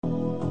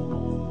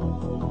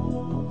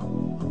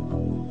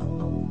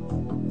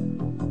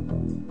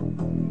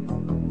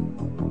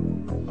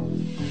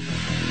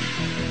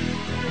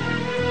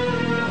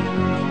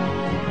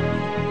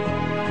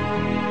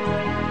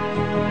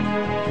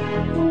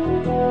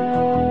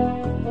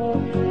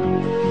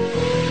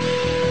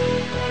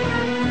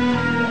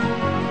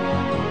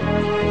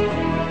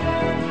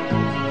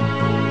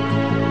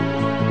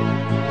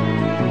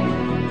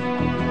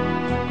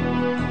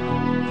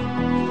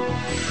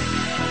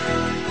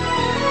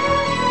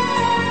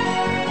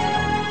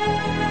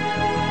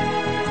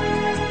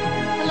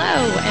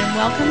and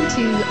welcome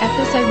to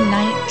episode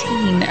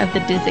 19 of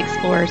the Diz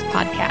Explorers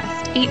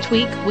podcast. Each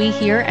week, we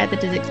here at the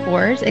Diz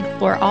Explorers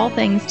explore all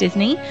things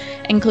Disney,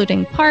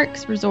 including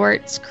parks,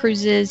 resorts,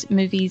 cruises,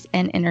 movies,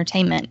 and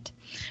entertainment.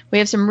 We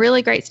have some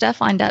really great stuff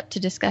lined up to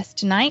discuss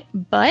tonight,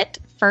 but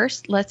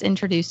first, let's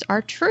introduce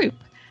our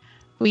troupe.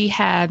 We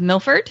have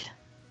Milford.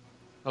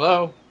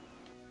 Hello.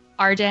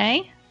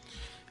 RJ.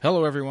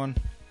 Hello, everyone.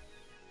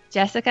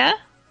 Jessica.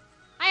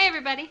 Hi,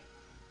 everybody.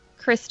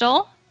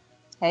 Crystal.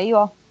 Hey, you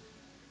all.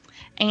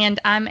 And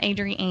I'm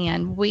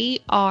Adrienne.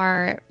 We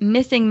are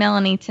missing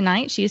Melanie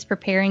tonight. She is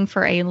preparing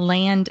for a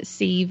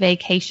land-sea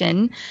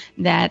vacation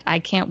that I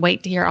can't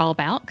wait to hear all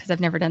about because I've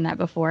never done that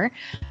before.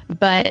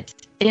 But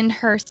in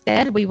her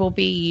stead, we will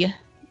be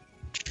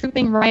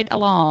trooping right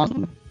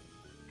along.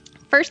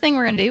 First thing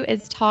we're going to do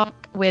is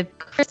talk with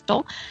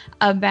Crystal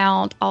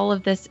about all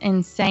of this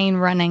insane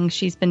running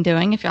she's been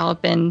doing. If y'all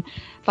have been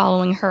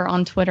following her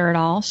on Twitter at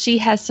all, she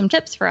has some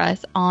tips for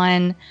us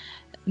on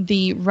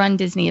the Run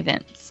Disney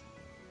events.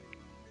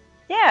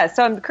 Yeah,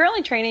 so I'm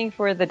currently training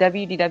for the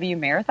WDW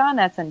Marathon.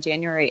 That's on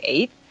January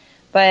 8th.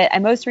 But I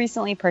most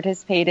recently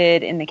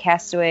participated in the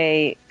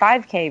Castaway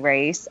 5K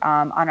race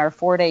on our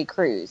 4-day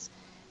cruise.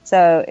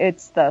 So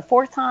it's the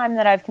fourth time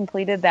that I've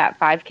completed that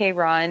 5K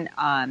run,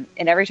 and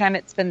every time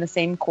it's been the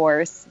same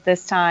course.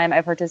 This time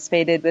I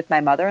participated with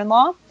my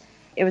mother-in-law.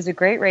 It was a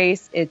great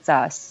race. It's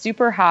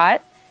super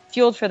hot.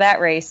 Fueled for that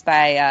race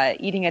by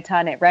eating a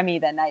ton at Remy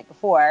the night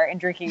before and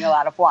drinking a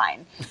lot of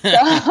wine. So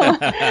it's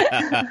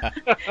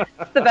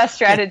the best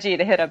strategy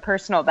to hit a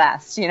personal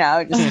best,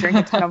 just drink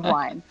a ton of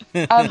wine.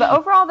 But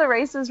overall, the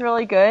race was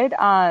really good.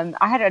 I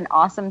had an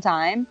awesome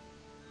time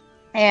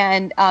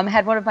and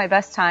had one of my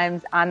best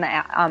times on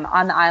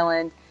the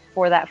island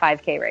for that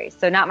 5K race.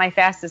 So not my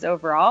fastest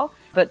overall,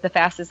 but the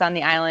fastest on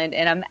the island.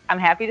 And I'm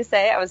happy to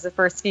say I was the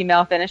first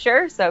female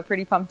finisher, so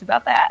pretty pumped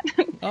about that.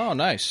 Oh,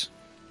 nice.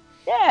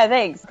 Yeah,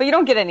 thanks. But you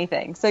don't get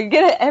anything. So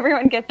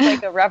everyone gets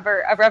like a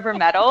rubber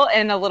medal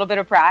and a little bit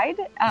of pride.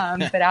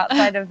 But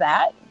outside of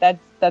that,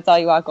 that's all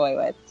you walk away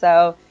with.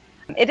 So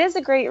it is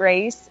a great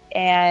race.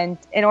 And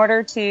in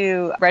order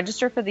to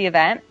register for the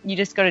event, you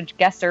just go to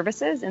guest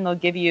services and they'll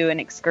give you an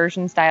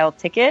excursion style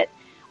ticket,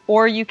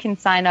 or you can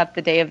sign up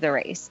the day of the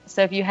race.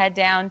 So if you head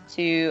down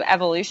to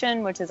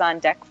Evolution, which is on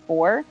deck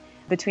 4,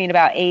 between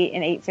about 8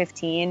 and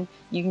 8:15,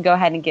 you can go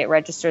ahead and get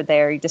registered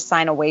there. You just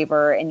sign a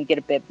waiver and you get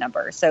a bib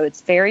number. So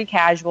it's very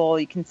casual.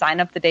 You can sign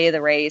up the day of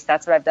the race.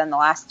 That's what I've done the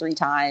last 3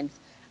 times.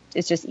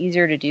 It's just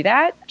easier to do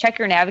that. Check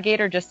your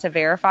navigator just to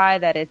verify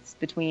that it's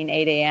between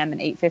 8 a.m. and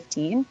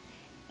 8:15.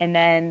 And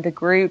then the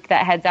group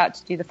that heads out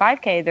to do the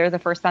 5K, they're the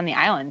first on the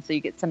island. So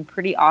you get some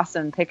pretty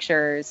awesome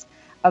pictures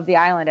of the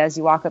island as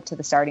you walk up to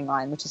the starting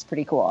line, which is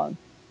pretty cool.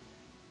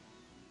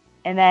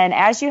 And then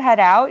as you head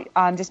out,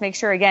 just make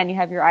sure, again, you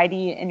have your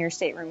ID and your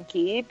stateroom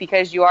key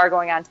because you are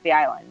going onto the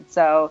island.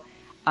 So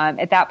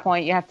at that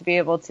point, you have to be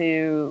able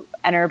to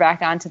enter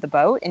back onto the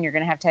boat, and you're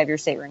going to have your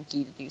stateroom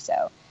key to do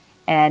so.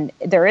 And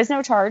there is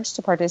no charge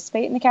to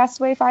participate in the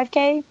Castaway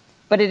 5K,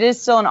 but it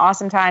is still an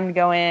awesome time to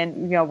go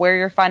in, wear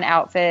your fun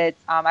outfits.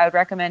 I would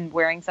recommend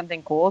wearing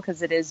something cool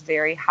because it is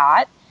very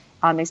hot,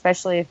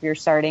 especially if you're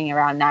starting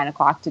around 9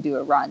 o'clock to do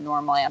a run.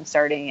 Normally, I'm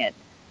starting at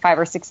 5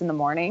 or 6 in the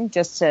morning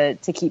just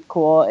to keep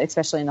cool,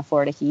 especially in the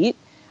Florida heat.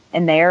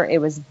 And there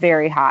it was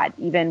very hot.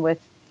 Even with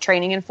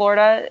training in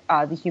Florida,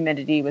 the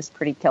humidity was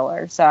pretty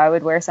killer. So I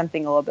would wear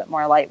something a little bit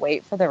more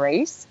lightweight for the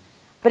race.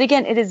 But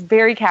again, it is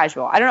very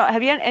casual. I don't know.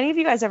 Have any of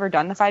you guys ever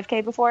done the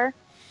 5K before?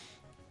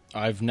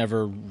 I've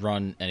never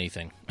run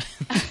anything.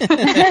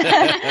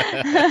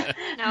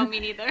 No, me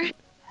neither.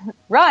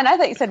 Run? I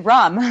thought you said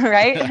rum,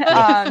 right?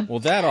 Well,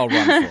 that I'll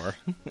run for.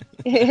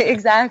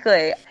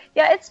 Exactly.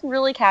 Yeah, it's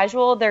really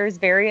casual. There's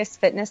various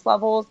fitness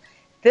levels.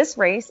 This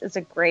race is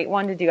a great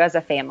one to do as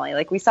a family.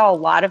 Like we saw a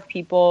lot of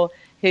people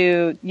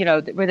who,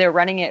 where they're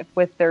running it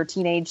with their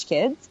teenage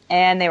kids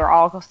and they were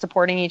all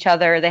supporting each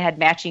other. They had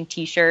matching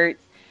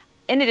t-shirts.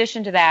 In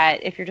addition to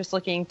that, if you're just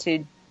looking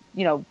to,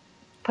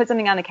 put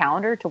something on the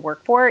calendar to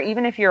work for,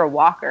 even if you're a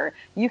walker,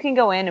 you can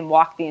go in and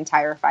walk the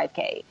entire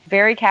 5K.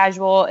 Very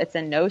casual. It's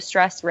a no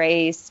stress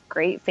race,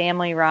 great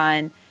family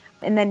run.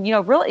 And then,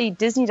 really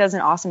Disney does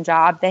an awesome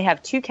job. They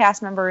have 2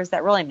 cast members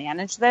that really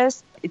manage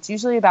this. It's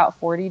usually about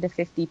 40 to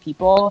 50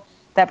 people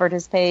that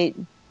participate,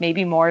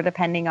 maybe more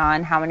depending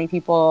on how many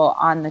people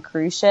on the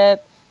cruise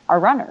ship are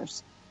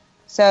runners.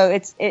 So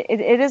it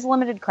is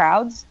limited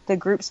crowds. The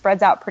group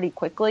spreads out pretty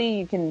quickly.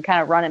 You can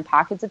kind of run in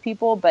pockets of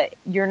people, but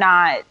you're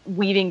not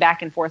weaving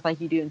back and forth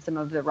like you do in some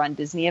of the Run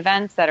Disney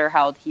events that are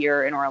held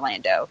here in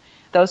Orlando.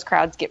 Those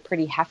crowds get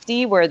pretty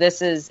hefty, where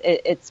this is,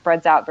 it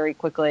spreads out very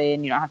quickly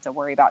and you don't have to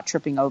worry about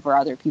tripping over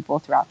other people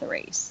throughout the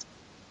race.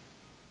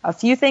 A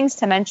few things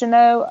to mention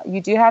though, you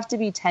do have to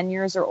be 10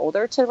 years or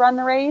older to run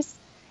the race,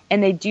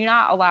 and they do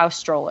not allow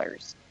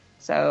strollers.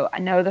 So I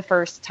know the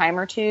first time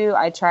or two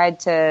I tried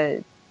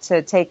to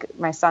take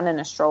my son in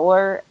a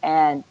stroller,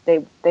 and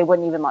they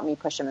wouldn't even let me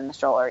push him in the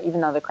stroller,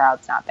 even though the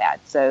crowd's not bad.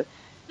 So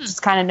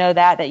Just kind of know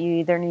that you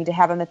either need to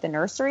have them at the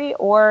nursery,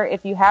 or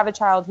if you have a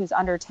child who's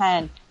under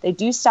 10, they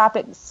do stop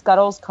at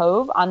Scuttle's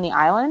Cove on the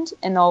island,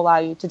 and they'll allow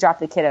you to drop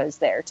the kiddos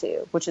there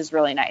too, which is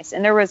really nice.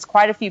 And there was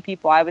quite a few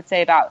people. I would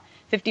say about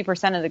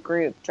 50% of the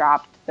group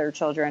dropped their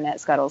children at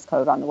Scuttle's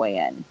Cove on the way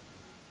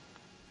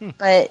in.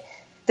 But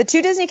the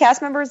 2 Disney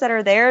cast members that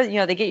are there,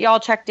 they get you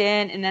all checked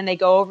in, and then they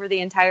go over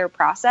the entire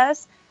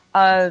process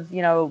of,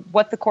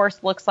 what the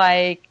course looks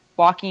like,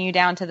 walking you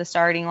down to the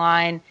starting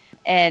line.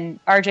 And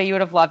RJ, you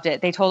would have loved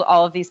it. They told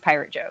all of these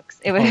pirate jokes.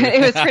 It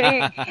was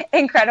pretty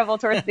incredible.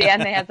 Towards the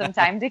end, they had some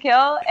time to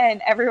kill,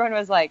 and everyone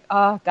was like,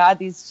 "Oh God,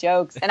 these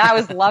jokes!" And I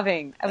was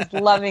loving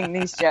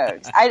these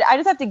jokes. I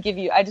just have to give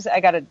you. I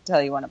got to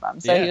tell you one of them.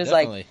 So he was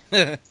definitely.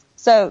 like,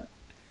 "So,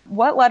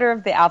 what letter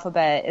of the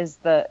alphabet is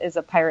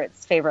a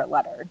pirate's favorite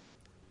letter?"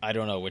 I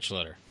don't know which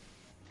letter.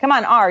 Come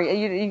on, R.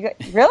 You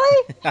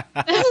really?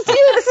 This is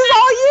you. This is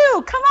all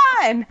you. Come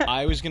on.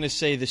 I was going to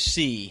say the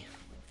C.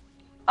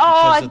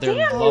 Oh, Because of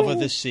their love of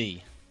the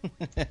sea.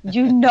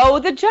 You know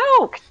the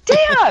joke.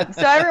 Damn.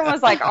 So everyone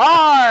was like,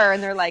 R.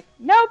 And they're like,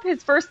 nope,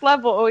 his first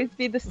love will always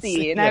be the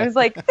sea. And I was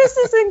like, this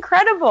is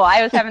incredible.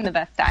 I was having the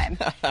best time.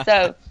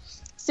 So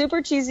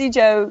super cheesy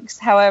jokes.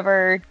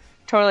 However,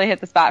 totally hit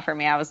the spot for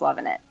me. I was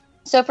loving it.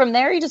 So from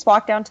there, you just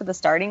walk down to the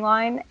starting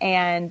line,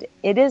 and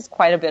it is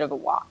quite a bit of a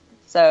walk.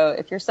 So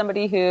if you're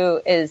somebody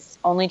who is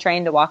only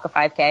trained to walk a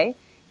 5K,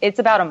 it's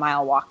about a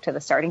mile walk to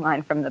the starting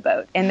line from the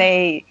boat. And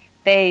they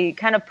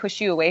kind of push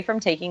you away from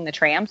taking the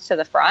trams to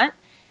the front.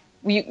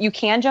 You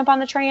can jump on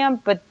the tram,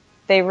 but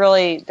they're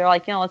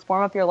like, let's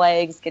warm up your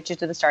legs, get you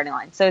to the starting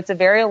line. So it's a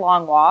very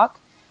long walk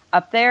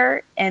up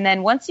there. And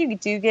then once you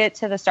do get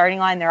to the starting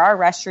line, there are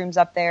restrooms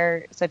up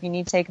there. So if you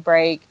need to take a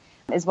break,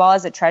 as well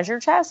as a treasure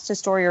chest to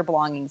store your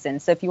belongings in.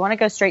 So if you want to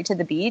go straight to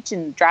the beach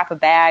and drop a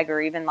bag or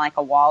even like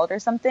a wallet or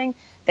something,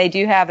 they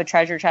do have a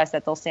treasure chest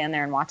that they'll stand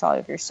there and watch all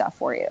of your stuff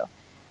for you.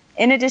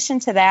 In addition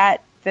to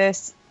that,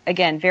 this,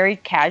 again, very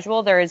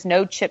casual. There is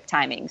no chip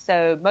timing.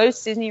 So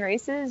most Disney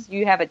races,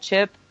 you have a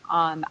chip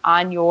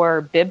on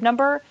your bib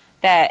number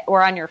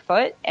or on your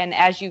foot. And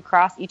as you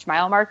cross each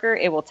mile marker,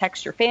 it will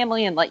text your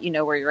family and let you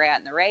know where you're at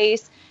in the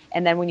race.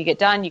 And then when you get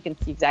done, you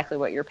can see exactly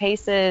what your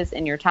pace is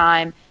and your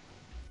time.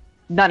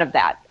 None of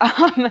that.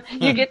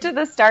 You get to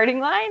the starting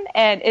line,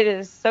 and it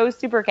is so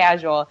super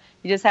casual.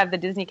 You just have the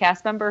Disney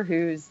cast member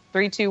who's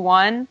 3, 2,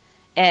 1,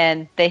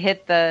 and they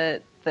hit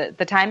the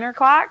timer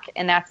clock,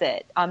 and that's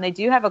it. They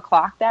do have a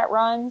clock that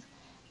runs,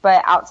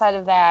 but outside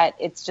of that,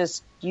 it's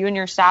just you and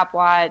your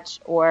stopwatch,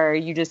 or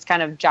you just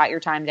kind of jot your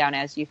time down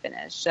as you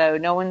finish. So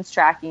no one's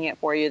tracking it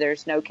for you.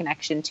 There's no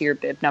connection to your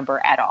bib number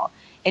at all.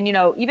 And,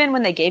 even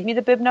when they gave me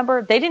the bib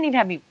number, they didn't even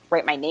have me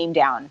write my name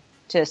down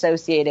to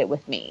associate it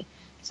with me.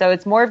 So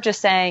it's more of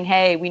just saying,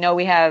 hey, we know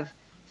we have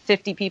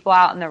 50 people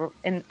out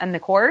in the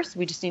course.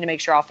 We just need to make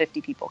sure all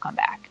 50 people come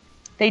back.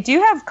 They do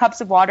have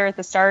cups of water at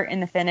the start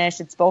and the finish.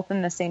 It's both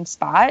in the same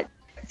spot.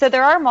 So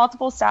there are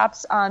multiple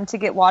stops to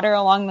get water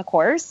along the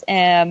course.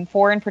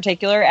 4 in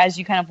particular, as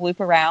you kind of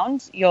loop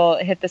around, you'll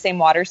hit the same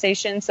water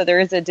station. So there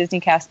is a Disney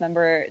cast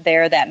member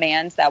there that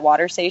mans that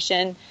water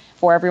station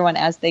for everyone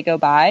as they go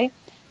by.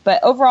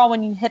 But overall,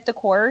 when you hit the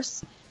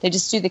course, they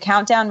just do the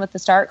countdown with the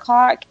start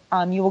clock.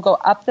 You will go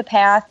up the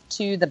path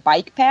to the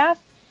bike path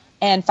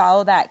and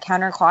follow that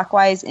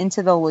counterclockwise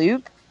into the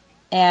loop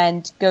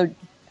and go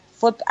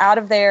flip out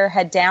of there,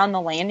 head down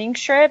the landing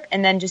strip,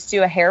 and then just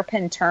do a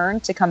hairpin turn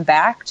to come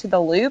back to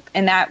the loop.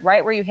 And that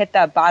right where you hit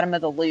the bottom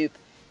of the loop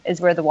is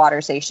where the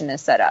water station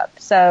is set up.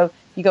 So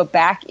you go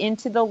back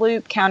into the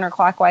loop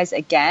counterclockwise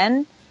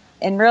again.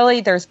 And really,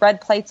 there's red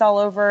plates all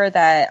over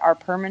that are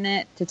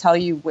permanent to tell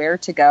you where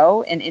to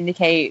go and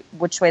indicate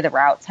which way the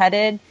route's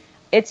headed.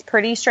 It's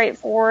pretty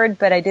straightforward,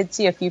 but I did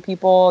see a few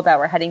people that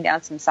were heading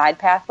down some side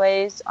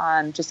pathways,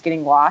 just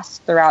getting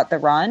lost throughout the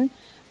run.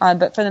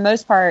 But for the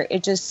most part,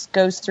 it just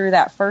goes through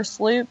that first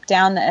loop,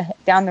 down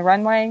the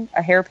runway,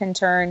 a hairpin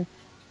turn,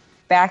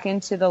 back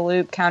into the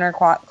loop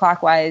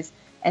counterclockwise,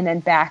 and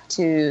then back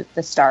to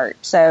the start.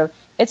 So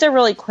it's a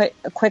really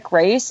quick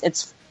race.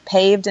 It's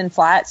paved and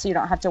flat, so you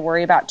don't have to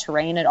worry about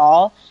terrain at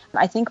all.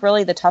 I think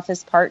really the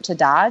toughest part to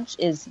dodge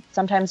is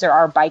sometimes there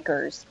are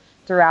bikers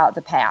throughout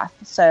the path.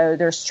 So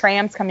there's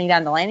trams coming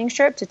down the landing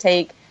strip to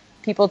take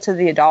people to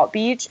the adult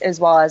beach as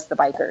well as the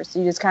bikers. So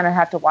you just kind of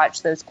have to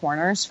watch those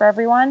corners for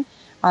everyone.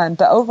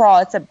 But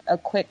overall, it's a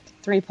quick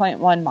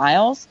 3.1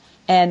 miles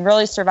and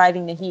really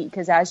surviving the heat,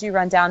 because as you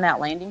run down that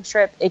landing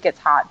strip, it gets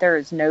hot. There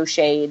is no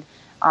shade.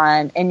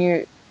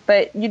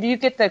 But you do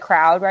get the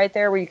crowd right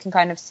there where you can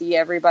kind of see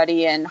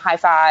everybody and high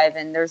five,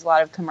 and there's a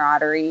lot of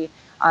camaraderie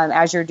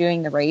as you're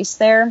doing the race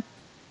there,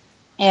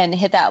 and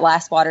hit that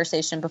last water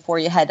station before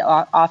you head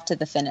off to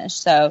the finish.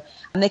 So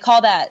they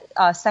call that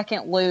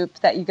second loop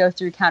that you go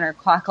through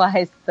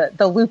counterclockwise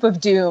the loop of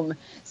doom.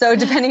 So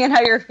depending on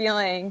how you're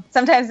feeling,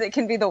 sometimes it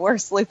can be the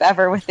worst loop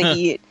ever with the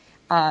heat.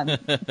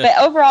 But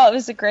overall, it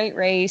was a great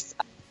race.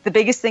 The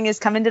biggest thing is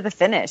coming to the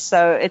finish.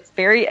 So it's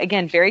very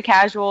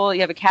casual.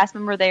 You have a cast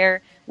member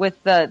there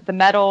with the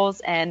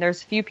medals, and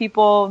there's a few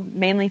people,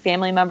 mainly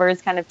family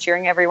members, kind of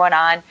cheering everyone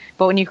on.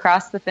 But when you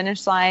cross the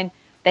finish line,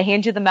 They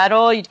hand you the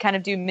medal, you kind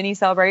of do mini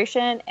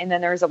celebration, and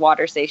then there's a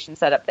water station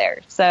set up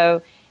there.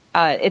 So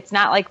it's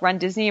not like Run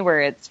Disney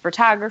where it's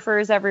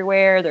photographers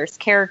everywhere. There's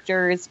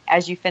characters.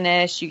 As you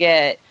finish, you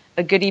get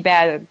a goodie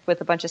bag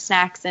with a bunch of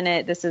snacks in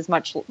it. This is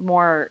much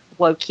more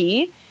low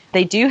key.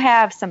 They do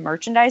have some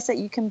merchandise that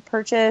you can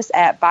purchase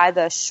at By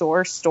the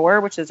Shore store,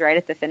 which is right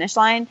at the finish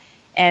line,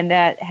 and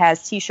that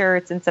has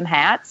T-shirts and some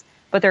hats.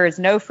 But there is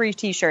no free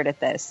T-shirt at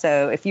this.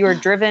 So if you are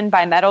driven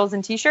by medals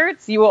and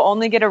T-shirts, you will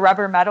only get a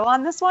rubber medal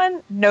on this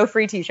one. No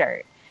free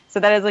T-shirt. So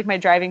that is like my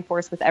driving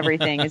force with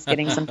everything is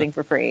getting something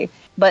for free.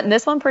 But in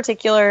this one in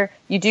particular,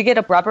 you do get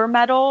a rubber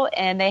medal,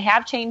 and they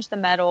have changed the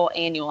medal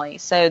annually.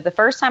 So the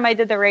first time I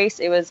did the race,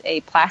 it was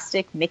a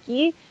plastic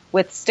Mickey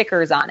with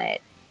stickers on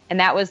it. And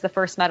that was the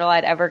first medal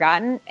I'd ever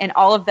gotten. And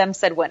all of them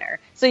said winner.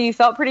 So you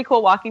felt pretty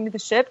cool walking to the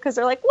ship because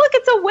they're like, look,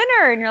 it's a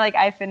winner. And you're like,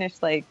 I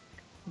finished like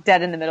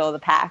dead in the middle of the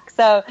pack.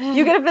 So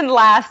you could have been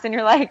last, and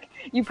you're like,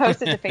 you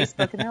post it to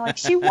Facebook and they're like,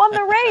 she won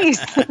the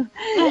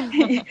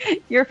race.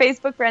 Your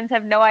Facebook friends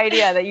have no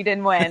idea that you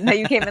didn't win, that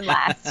you came in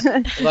last.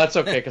 Well, that's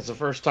okay, because the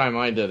first time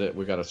I did it,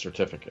 we got a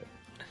certificate.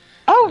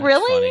 Oh, That's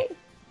really? funny.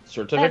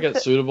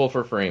 Certificate suitable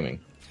for framing.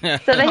 So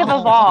they have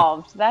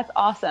evolved. That's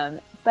awesome.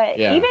 But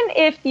Yeah. even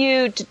if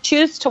you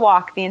choose to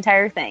walk the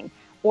entire thing,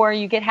 or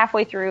you get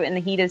halfway through and the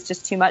heat is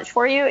just too much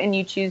for you and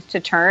you choose to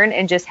turn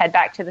and just head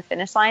back to the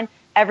finish line,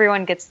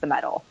 everyone gets the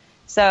medal.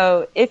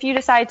 So if you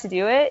decide to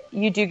do it,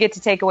 you do get to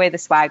take away the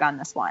swag on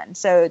this one.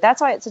 So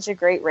that's why it's such a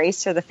great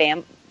race for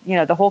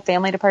the whole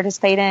family to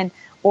participate in.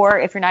 Or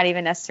if you're not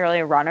even necessarily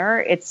a runner,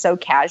 it's so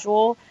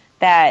casual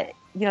that,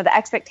 the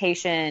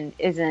expectation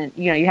isn't,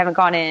 you haven't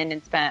gone in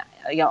and spent,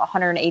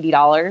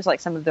 $180 like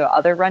some of the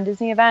other Run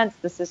Disney events.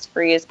 This is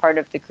free as part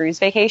of the cruise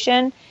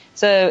vacation.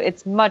 So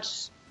it's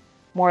much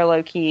more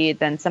low key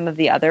than some of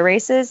the other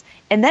races.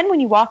 And then when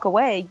you walk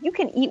away, you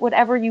can eat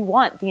whatever you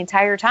want the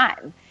entire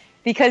time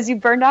because you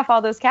burned off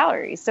all those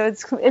calories. So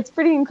it's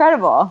pretty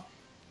incredible.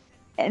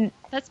 And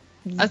I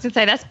was going to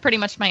say, that's pretty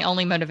much my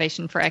only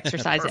motivation for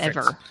exercise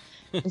ever,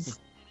 is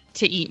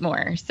to eat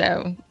more.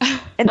 So,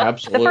 and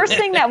Absolutely. the first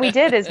thing that we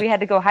did is we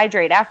had to go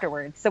hydrate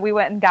afterwards. So we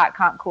went and got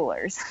conch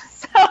coolers.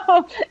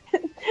 So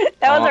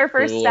that was our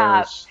first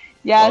stop.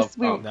 Yes,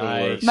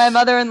 Nice. my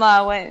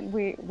mother-in-law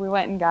we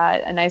went and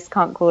got a nice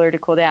conch cooler to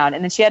cool down,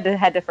 and then she had to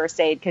head to first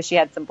aid because she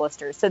had some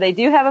blisters. So they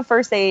do have a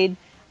first aid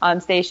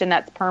station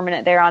that's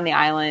permanent there on the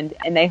island,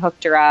 and they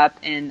hooked her up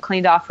and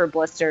cleaned off her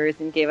blisters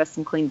and gave us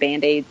some clean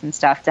Band-Aids and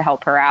stuff to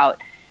help her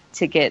out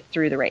to get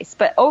through the race.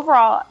 But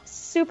overall,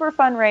 super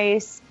fun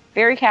race,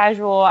 very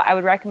casual. I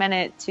would recommend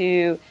it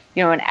to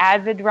an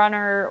avid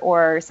runner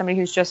or somebody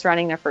who's just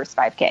running their first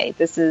 5K.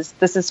 This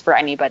is for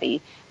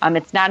anybody.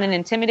 It's not an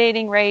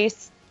intimidating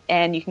race,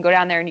 and you can go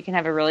down there and you can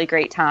have a really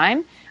great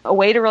time. A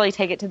way to really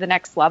take it to the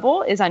next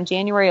level is on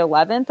January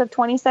 11th of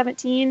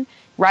 2017,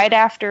 right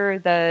after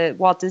the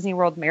Walt Disney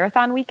World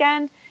Marathon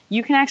weekend.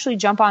 You can actually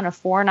jump on a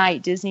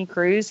 4-night Disney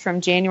cruise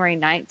from January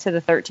 9th to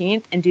the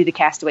 13th and do the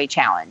Castaway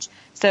Challenge.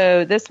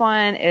 So this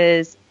one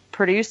is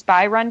produced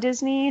by Run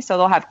Disney, so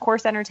they'll have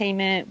course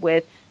entertainment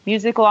with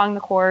music along the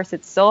course.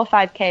 It's still a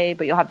 5K,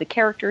 but you'll have the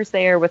characters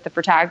there with the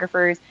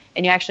photographers,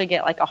 and you actually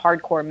get like a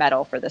hardcore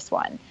medal for this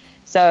one.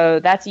 So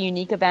that's a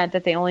unique event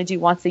that they only do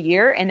once a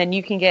year, and then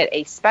you can get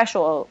a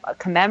special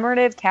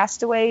commemorative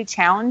Castaway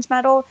Challenge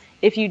medal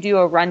if you do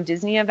a Run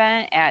Disney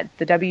event at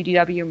the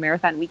WDW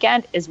Marathon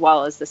weekend, as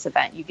well as this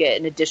event. You get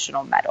an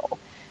additional medal.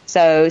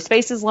 So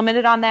space is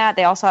limited on that.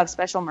 They also have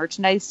special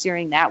merchandise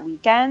during that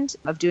weekend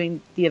of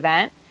doing the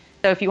event.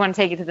 So if you want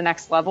to take it to the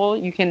next level,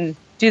 you can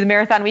do the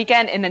marathon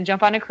weekend and then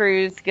jump on a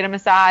cruise, get a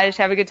massage,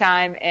 have a good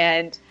time,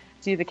 and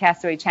do the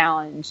Castaway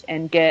Challenge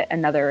and get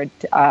another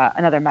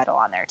medal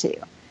on there too.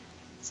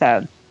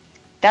 So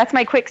that's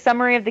my quick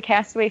summary of the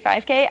Castaway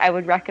 5K. I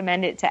would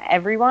recommend it to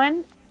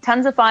everyone.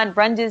 Tons of fun.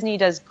 Run Disney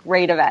does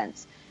great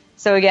events.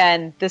 So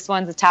again, this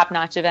one's a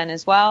top-notch event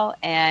as well,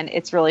 and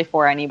it's really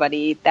for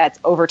anybody that's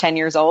over 10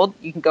 years old.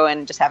 You can go in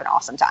and just have an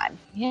awesome time.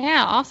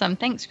 yeah, awesome.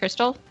 Thanks,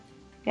 Crystal.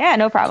 Yeah,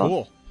 no problem.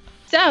 Cool.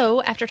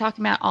 So after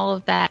talking about all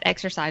of that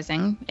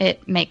exercising,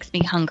 it makes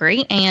me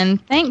hungry.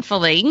 And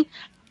thankfully,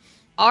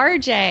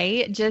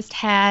 RJ just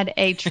had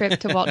a trip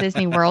to Walt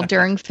Disney World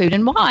during Food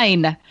and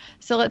Wine.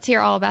 So let's hear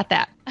all about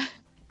that.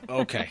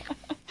 Okay.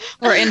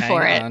 We're in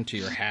for Hang it. on to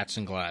your hats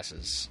and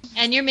glasses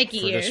And your Mickey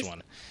for ears. this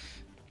one.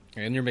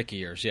 And your Mickey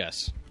ears,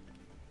 yes.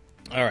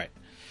 All right.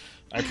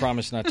 I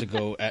promise not to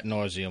go ad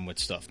nauseum with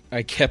stuff.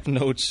 I kept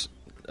notes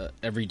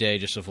every day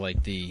just of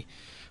like the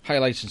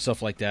highlights and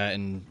stuff like that,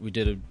 and we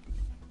did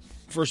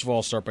first of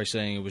all, start by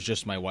saying it was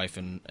just my wife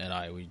and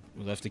I. We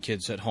left the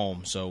kids at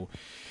home, so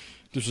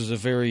this was a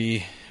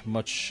very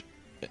much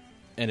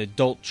an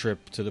adult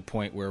trip to the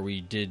point where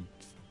we did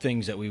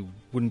things that we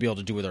wouldn't be able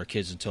to do with our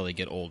kids until they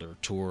get older.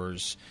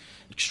 Tours,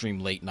 extreme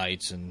late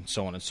nights, and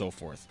so on and so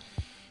forth.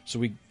 So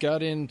we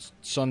got in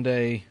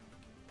Sunday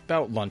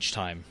about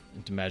lunchtime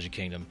into Magic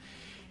Kingdom.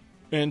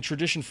 And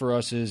tradition for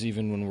us is,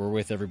 even when we're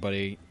with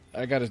everybody,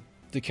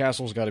 the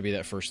castle's got to be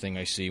that first thing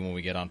I see when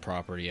we get on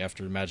property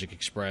after Magic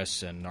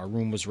Express, and our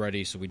room was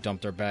ready, so we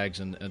dumped our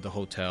bags at the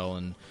hotel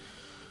and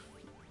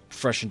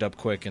freshened up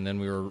quick, and then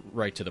we were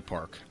right to the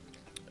park.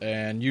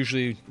 And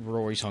usually we're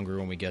always hungry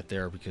when we get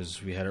there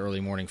because we had an early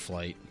morning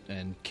flight,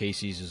 and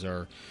Casey's is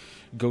our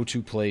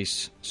go-to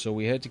place. So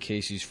we head to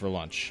Casey's for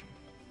lunch.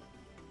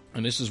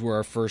 And this is where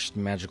our first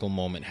magical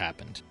moment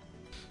happened.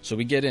 So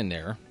we get in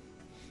there,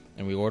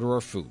 and we order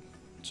our food.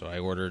 So I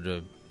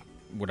ordered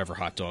whatever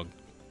hot dog.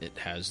 It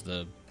has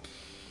the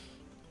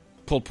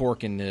pulled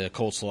pork and the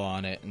coleslaw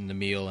on it and the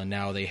meal, and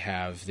now they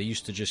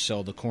used to just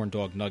sell the corn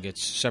dog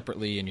nuggets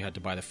separately, and you had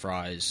to buy the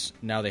fries.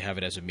 Now they have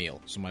it as a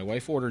meal. So my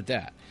wife ordered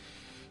that.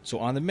 So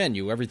on the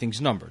menu,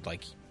 everything's numbered.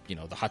 Like, you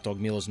know, the hot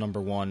dog meal is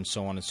number 1,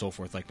 so on and so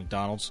forth, like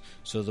McDonald's.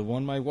 So the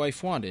one my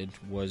wife wanted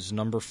was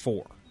number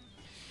 4.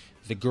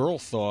 The girl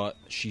thought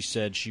she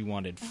said she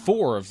wanted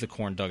 4 of the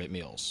corn nugget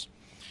meals.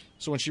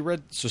 So when she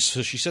read, so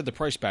she said the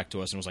price back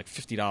to us, and it was like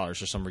 $50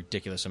 or some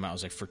ridiculous amount. I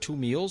was like, for 2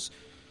 meals?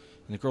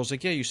 And the girl's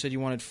like, yeah, you said you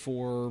wanted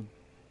 4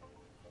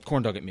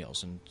 corn nugget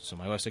meals. And so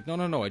my wife's like,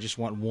 no, I just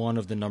want 1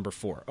 of the number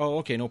 4. Oh,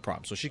 okay, no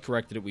problem. So she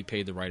corrected it. We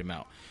paid the right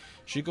amount.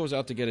 She goes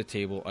out to get a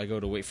table. I go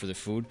to wait for the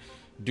food.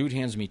 Dude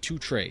hands me 2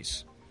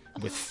 trays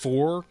with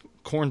 4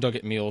 corn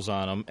nugget meals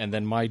on them, and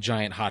then my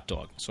giant hot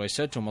dog. So I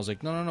said to him, I was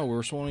like, no, we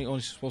were only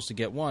supposed to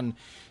get 1.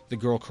 The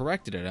girl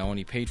corrected it. I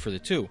only paid for the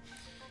 2.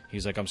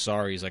 He's like, I'm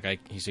sorry. He's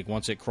like,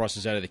 once it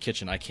crosses out of the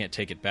kitchen, I can't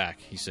take it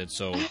back. He said,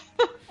 so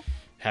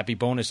happy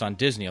bonus on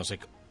Disney. I was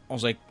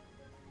like,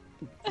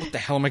 what the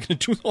hell am I going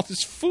to do with all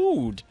this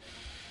food?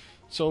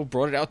 So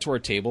brought it out to our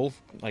table,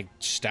 like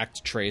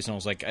stacked trays, and I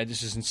was like,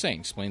 this is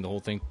insane. Explained the whole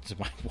thing to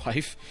my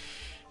wife.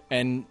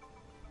 And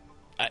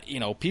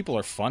people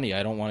are funny.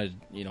 I don't want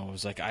to, I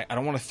was like, I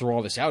don't want to throw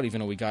all this out, even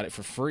though we got it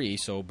for free.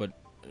 So, but,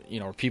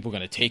 are people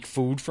going to take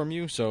food from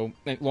you? So,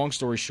 long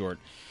story short,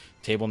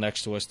 table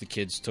next to us, the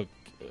kids took,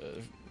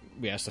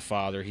 we asked the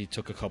father, he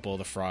took a couple of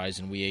the fries,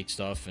 and we ate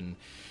stuff, and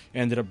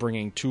ended up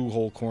bringing 2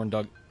 whole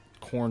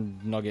corn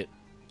nugget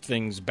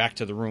things back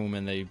to the room,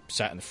 and they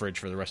sat in the fridge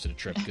for the rest of the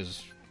trip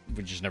because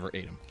we just never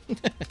ate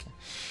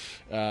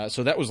them.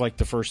 So that was like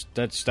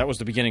that was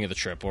the beginning of the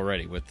trip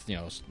already with,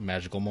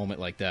 magical moment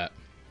like that.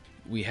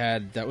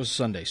 That was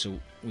Sunday,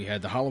 so we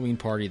had the Halloween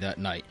party that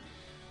night.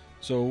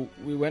 So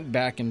we went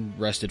back and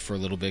rested for a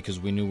little bit because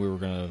we knew we were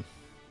going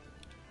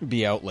to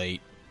be out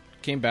late.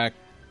 Came back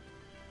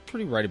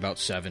pretty right about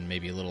 7,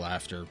 maybe a little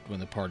after when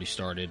the party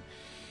started.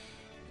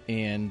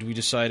 And we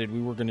decided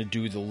we were going to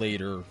do the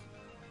later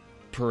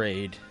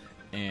parade,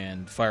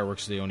 and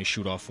fireworks they only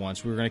shoot off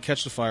once. We were going to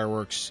catch the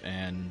fireworks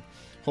and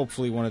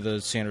hopefully one of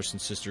the Sanderson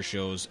sister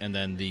shows, and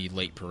then the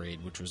late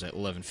parade, which was at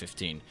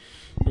 11:15.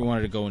 We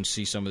wanted to go and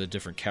see some of the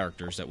different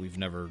characters that we've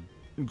never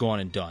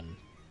gone and done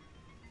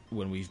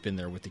when we've been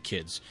there with the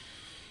kids.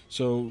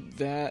 So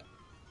that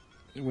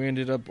we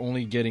ended up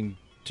only getting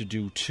to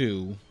do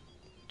 2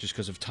 just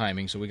because of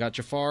timing. So we got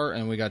Jafar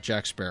and we got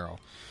Jack Sparrow,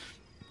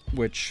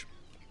 which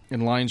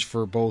in lines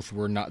for both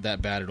were not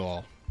that bad at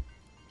all.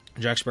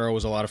 Jack Sparrow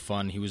was a lot of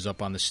fun. He was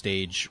up on the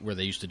stage where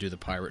they used to do the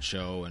pirate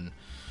show, and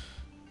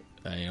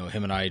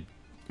him and I,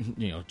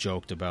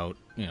 joked about,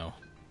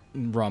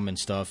 rum and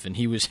stuff, and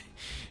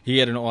he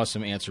had an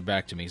awesome answer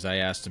back to me because I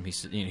asked him. He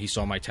said, he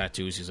saw my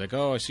tattoos. He's like,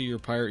 "Oh, I see you're a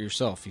pirate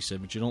yourself." He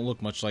said, "But you don't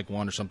look much like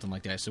one," or something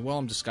like that. I said, "Well,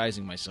 I'm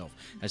disguising myself."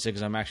 I said,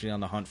 "Because I'm actually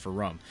on the hunt for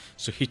rum."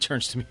 So he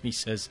turns to me and he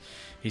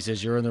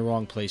says, "You're in the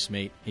wrong place,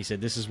 mate." He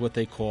said, "This is what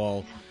they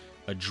call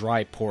a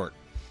dry port."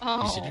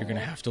 Oh. He said, "You're going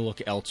to have to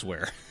look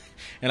elsewhere."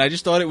 And I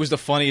just thought it was the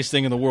funniest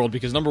thing in the world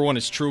because, number one,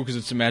 it's true because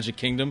it's a Magic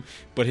Kingdom,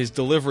 but his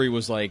delivery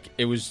was like,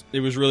 it was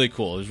really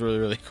cool. It was really,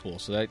 really cool.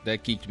 So that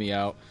geeked me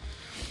out.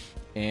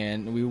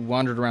 And we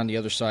wandered around the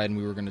other side, and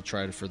we were going to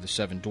try it for the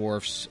 7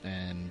 Dwarfs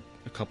and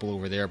a couple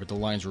over there, but the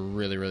lines were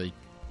really, really,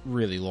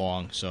 really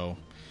long, so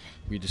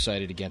we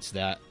decided against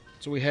that.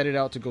 So we headed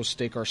out to go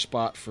stake our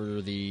spot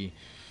for the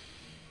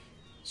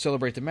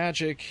Celebrate the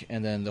Magic,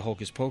 and then the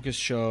Hocus Pocus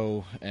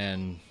show,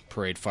 and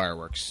parade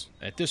fireworks.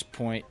 At this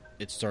point,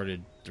 it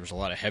started, there was a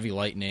lot of heavy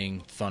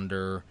lightning,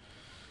 thunder.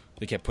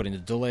 They kept putting the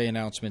delay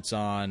announcements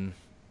on.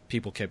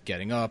 People kept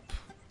getting up.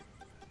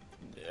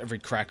 Every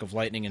crack of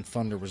lightning and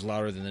thunder was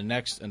louder than the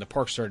next, and the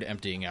park started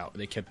emptying out.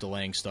 They kept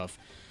delaying stuff.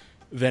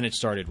 Then it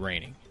started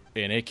raining,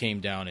 and it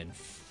came down in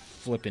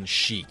flipping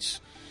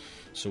sheets.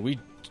 So we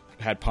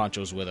had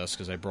ponchos with us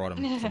because I brought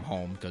them from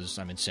home because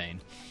I'm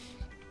insane.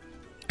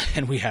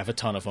 And we have a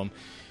ton of them.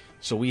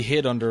 So we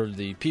hid under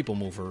the People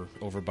Mover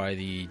over by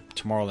the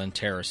Tomorrowland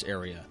Terrace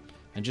area.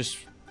 And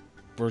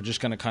we're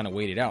just going to kind of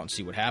wait it out and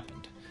see what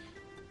happened.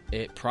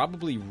 It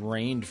probably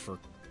rained for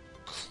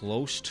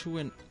close to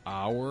an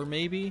hour,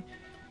 maybe.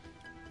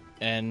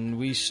 And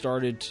we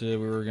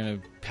were going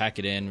to pack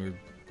it in. We were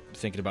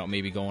thinking about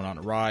maybe going on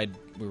a ride.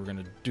 We were going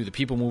to do the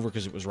People Mover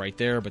because it was right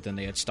there, but then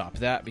they had stopped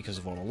that because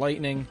of all the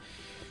lightning.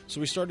 So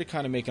we started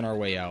kind of making our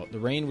way out. The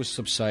rain was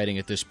subsiding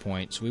at this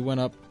point, so we went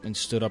up and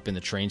stood up in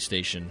the train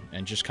station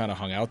and just kind of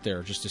hung out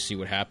there just to see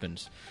what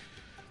happens.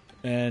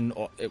 And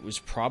it was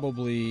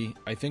probably,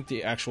 I think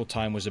the actual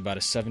time was about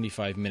a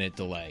 75-minute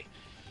delay.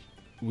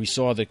 We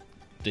saw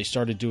they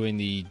started doing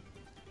the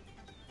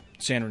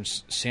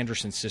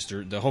Sanderson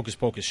sister, the Hocus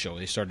Pocus show.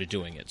 They started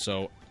doing it.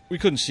 So we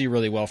couldn't see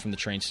really well from the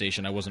train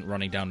station. I wasn't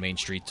running down Main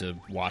Street to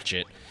watch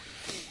it.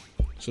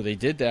 So they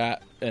did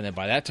that, and then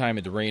by that time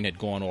the rain had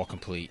gone all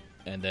complete,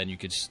 and then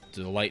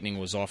the lightning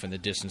was off in the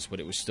distance, but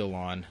it was still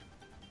on.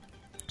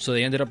 So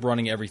they ended up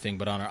running everything,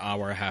 but on an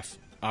hour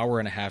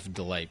and a half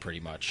delay, pretty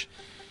much.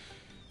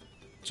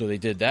 So they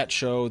did that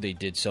show. They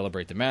did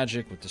Celebrate the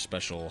Magic with the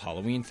special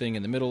Halloween thing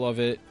in the middle of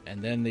it,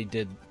 and then they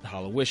did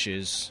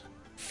Hallowishes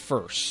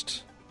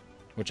first,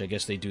 which I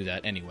guess they do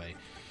that anyway.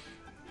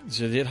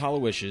 So they did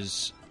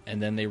Hallowishes,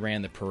 and then they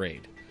ran the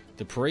parade.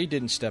 The parade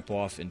didn't step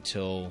off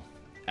until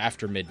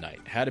after midnight.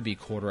 It had to be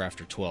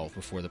 12:15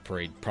 before the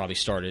parade probably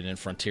started in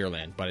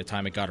Frontierland. By the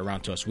time it got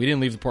around to us, we didn't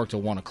leave the park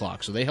till 1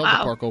 o'clock, so they held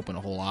the park open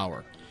a whole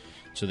hour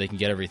so they can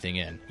get everything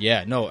in.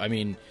 Yeah, no, I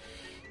mean,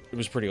 it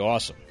was pretty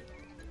awesome.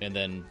 And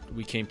then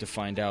we came to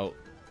find out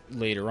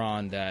later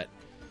on that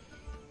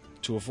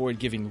to avoid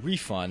giving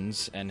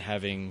refunds and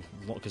having,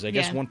 because I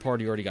guess one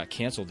party already got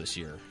canceled this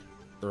year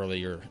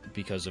earlier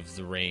because of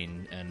the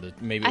rain and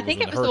maybe I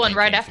think it was the one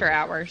right after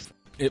hours.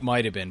 It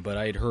might have been, but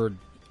I had heard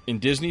in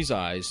Disney's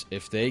eyes,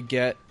 if they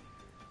get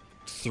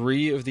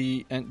 3 of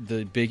the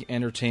big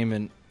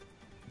entertainment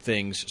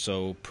things,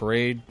 so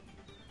parade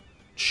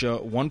show,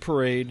 1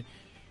 parade,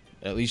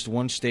 at least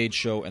 1 stage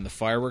show, and the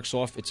fireworks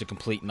off, it's a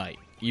complete night.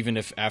 Even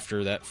if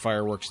after that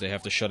fireworks they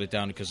have to shut it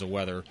down because of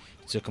weather,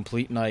 it's a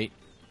complete night.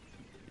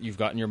 You've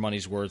gotten your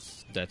money's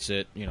worth. That's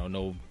it.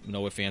 No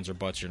ifs, ands, or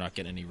buts. You're not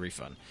getting any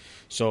refund.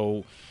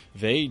 So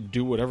they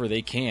do whatever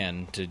they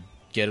can to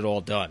get it all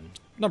done.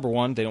 Number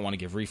 1, they don't want to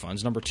give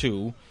refunds. Number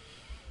 2,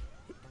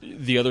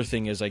 the other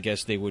thing is, I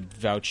guess they would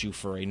vouch you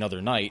for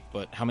another night,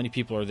 but how many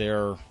people are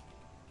there?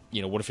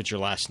 What if it's your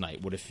last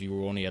night? What if you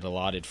were only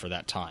allotted for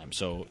that time?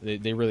 So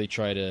they really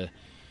try to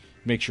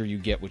make sure you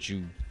get what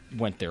you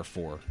went there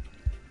for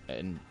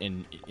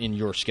in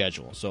your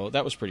schedule. So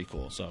that was pretty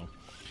cool. So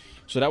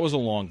that was a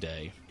long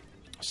day.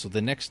 So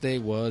the next day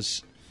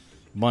was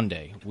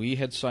Monday. We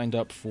had signed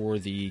up for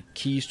the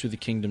Keys to the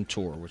Kingdom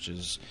tour,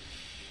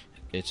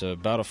 it's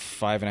about a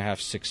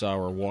 5.5, 6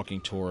 hour walking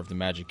tour of the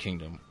Magic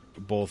Kingdom,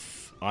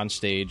 both on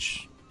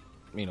stage,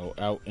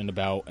 out and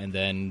about, and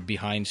then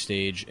behind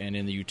stage and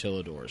in the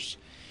utilidors.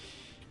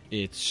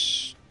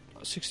 It's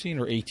 16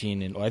 or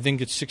 18, and I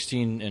think it's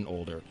 16 and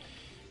older.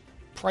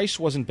 Price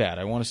wasn't bad.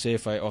 I want to say,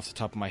 off the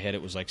top of my head,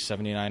 it was like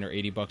 $79 or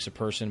 $80 a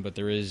person, but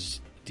there is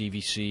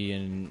DVC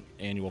and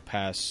annual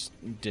pass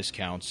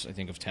discounts, I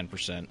think, of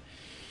 10%.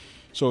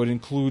 So it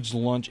includes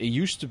lunch. It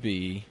used to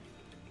be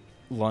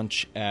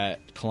lunch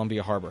at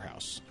Columbia Harbor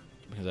House,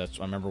 because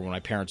I remember when my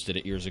parents did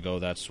it years ago,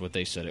 that's what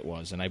they said it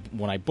was. And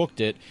when I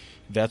booked it,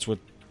 that's what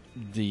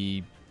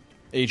the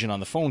agent on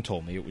the phone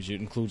told me. It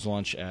includes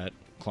lunch at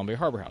Columbia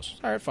Harbor House.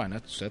 All right, fine,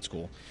 that's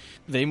cool.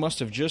 They must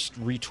have just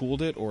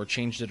retooled it or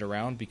changed it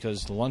around,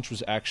 because the lunch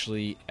was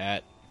actually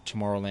at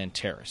Tomorrowland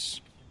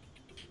Terrace.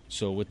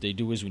 So what they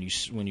do is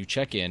when you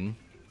check in,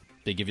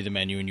 they give you the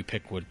menu and you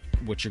pick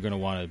what you're going to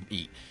want to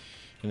eat.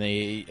 And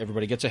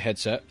everybody gets a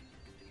headset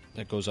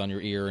that goes on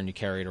your ear, and you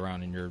carry it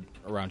around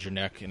around your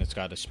neck, and it's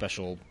got a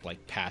special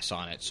pass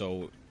on it.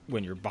 So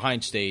when you're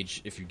behind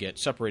stage, if you get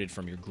separated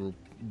from your group,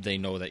 they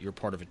know that you're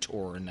part of a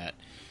tour and that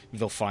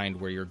they'll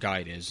find where your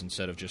guide is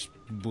instead of just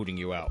booting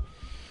you out.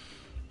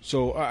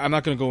 So I'm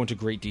not going to go into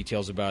great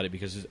details about it,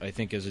 because I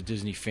think as a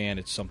Disney fan,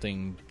 it's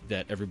something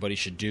that everybody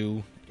should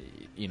do.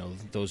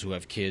 Those who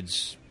have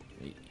kids,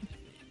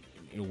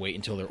 wait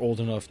until they're old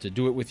enough to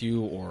do it with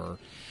you, or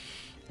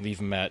leave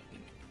them at...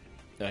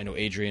 I know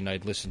Adrian,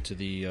 I'd listened to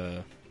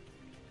the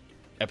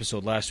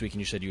episode last week, and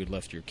you said you had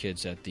left your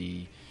kids at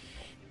the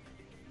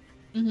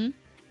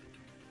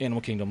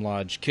Animal Kingdom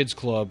Lodge Kids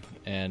Club,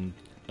 and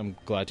I'm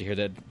glad to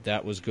hear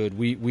that was good.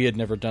 We had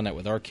never done that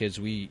with our kids.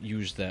 We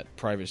used that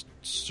private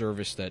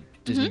service that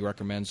Disney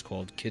recommends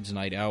called Kids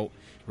Night Out,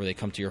 where they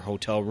come to your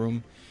hotel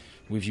room.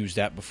 We've used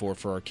that before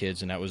for our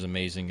kids, and that was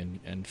amazing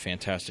and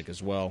fantastic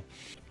as well.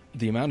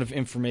 The amount of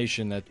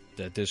information that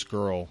this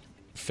girl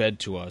fed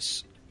to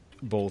us,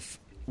 both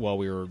while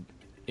we were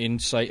in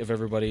sight of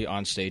everybody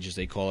on stage, as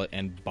they call it,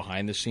 and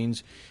behind the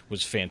scenes,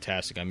 was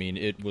fantastic. I mean,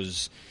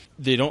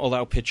 they don't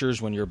allow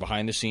pictures when you're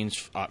behind the scenes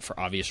for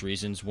obvious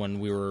reasons.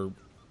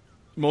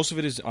 Most of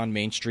it is on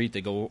Main Street.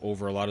 They go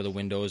over a lot of the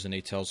windows and they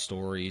tell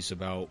stories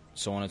about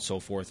so on and so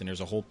forth, and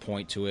there's a whole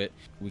point to it.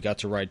 We got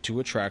to ride 2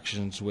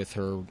 attractions with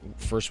her.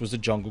 First was the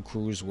Jungle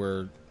Cruise,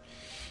 where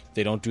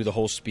they don't do the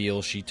whole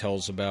spiel. She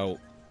tells about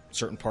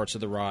certain parts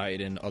of the ride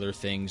and other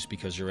things,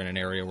 because you're in an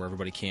area where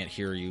everybody can't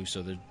hear you,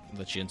 so they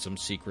let you in some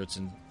secrets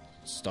and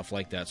stuff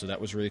like that. So that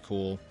was really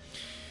cool.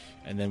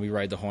 And then we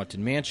ride the Haunted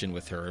Mansion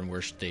with her, and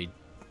where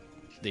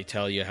they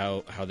tell you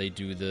how they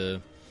do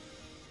the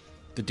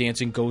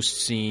dancing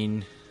ghost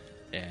scene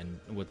and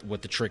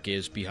what the trick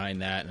is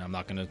behind that, and I'm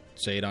not going to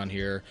say it on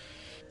here.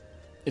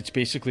 It's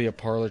basically a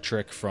parlor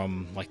trick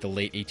from the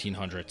late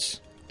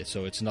 1800s,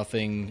 so it's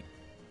nothing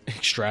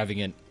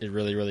extravagant. It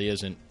really, really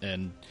isn't.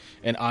 And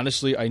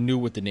honestly, I knew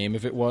what the name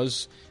of it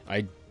was,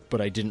 but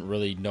I didn't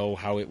really know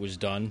how it was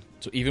done.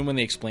 So even when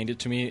they explained it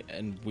to me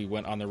and we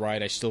went on the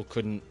ride, I still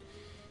couldn't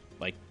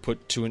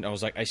put two and I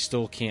was like, I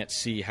still can't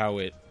see how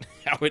it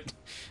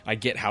I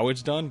get how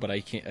it's done, but I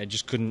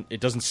just couldn't. It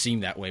doesn't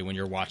seem that way when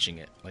you're watching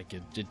it. Like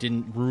it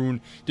didn't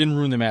ruin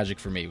the magic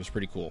for me. It was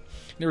pretty cool.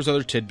 And there was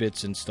other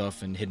tidbits and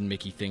stuff and hidden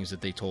Mickey things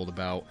that they told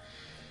about.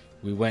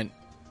 We went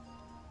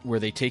where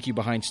they take you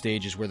behind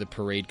stage is where the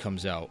parade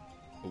comes out,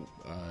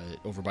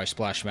 over by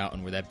Splash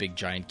Mountain where that big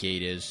giant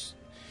gate is.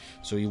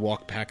 So you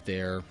walk back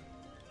there,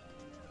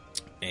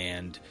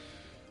 and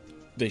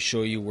they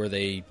show you where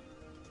the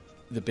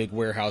big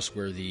warehouse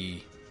where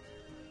the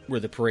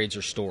parades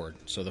are stored.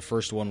 So the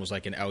first one was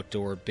like an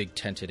outdoor big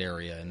tented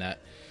area, and that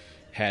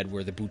had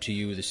where the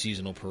Butiyu, the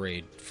seasonal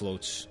parade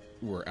floats,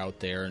 were out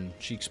there, and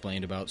she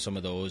explained about some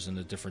of those and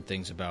the different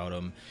things about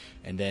them.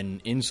 And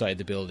then inside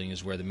the building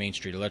is where the Main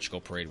Street Electrical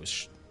Parade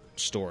was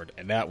stored,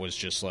 and that was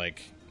just like,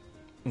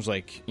 it was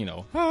like,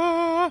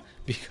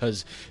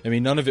 because, I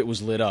mean, none of it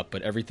was lit up,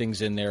 but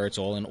everything's in there. It's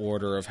all in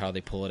order of how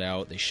they pull it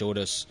out. They showed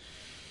us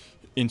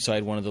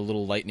inside one of the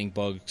little lightning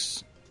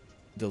bugs,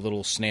 the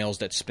little snails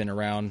that spin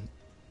around,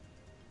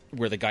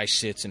 where the guy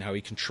sits and how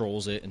he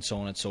controls it and so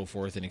on and so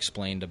forth, and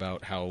explained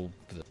about how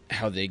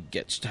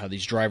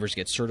these drivers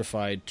get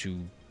certified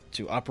to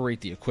operate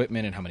the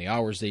equipment and how many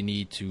hours they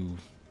need to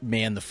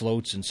man the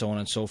floats and so on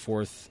and so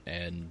forth.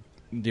 And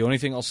the only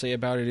thing I'll say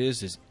about it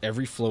is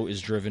every float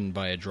is driven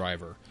by a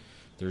driver.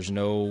 There's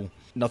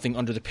nothing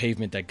under the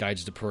pavement that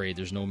guides the parade.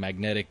 There's no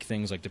magnetic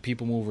things like the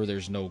People Mover.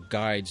 There's no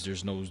guides.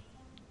 There's no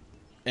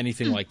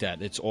anything like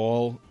that. It's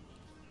all...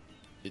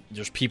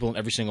 There's people in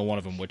every single one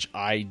of them, which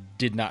I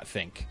did not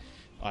think.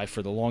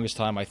 For the longest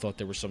time, I thought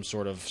there was some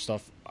sort of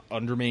stuff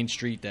under Main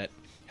Street that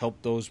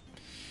helped those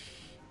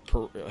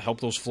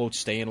floats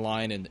stay in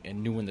line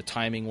and knew when the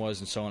timing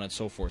was and so on and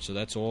so forth. So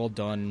that's all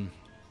done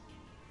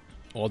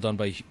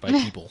by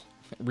people,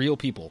 real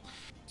people.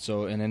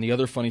 So, and then the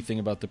other funny thing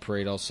about the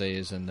parade I'll say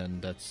is, and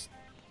then that's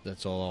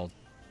all I'll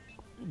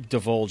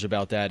divulge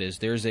about that, is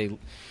there's a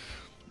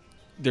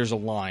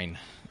line,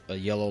 a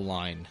yellow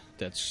line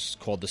that's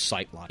called the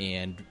sight line,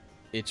 and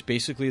it's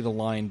basically the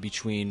line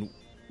between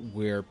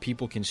where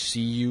people can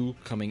see you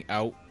coming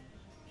out.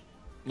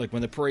 Like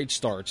when the parade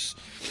starts,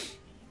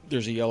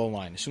 there's a yellow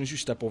line. As soon as you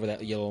step over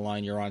that yellow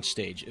line, you're on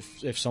stage.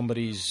 If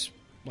somebody's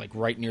like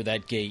right near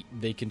that gate,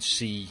 they can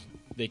see.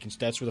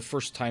 That's where the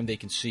first time they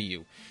can see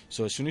you.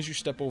 So as soon as you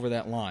step over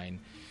that line,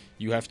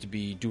 you have to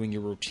be doing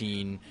your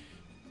routine.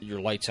 Your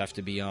lights have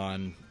to be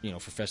on,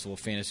 for Festival of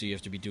Fantasy, you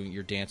have to be doing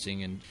your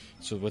dancing. And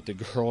so what the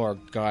girl, our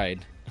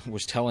guide,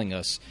 was telling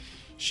us,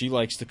 she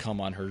likes to come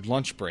on her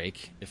lunch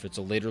break, if it's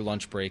a later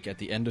lunch break, at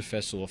the end of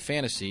Festival of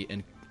Fantasy,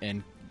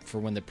 and for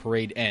when the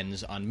parade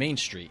ends on Main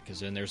Street, because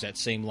then there's that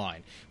same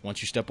line.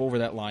 Once you step over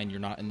that line, you're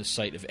not in the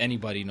sight of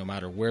anybody, no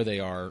matter where they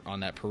are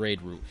on that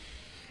parade route.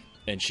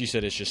 And she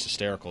said it's just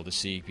hysterical to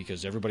see,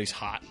 because everybody's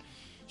hot.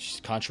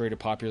 Contrary to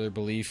popular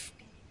belief,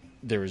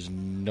 there is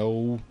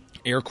no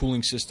air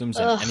cooling systems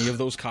in any of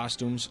those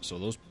costumes,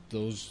 so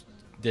those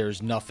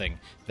there's nothing.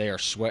 They are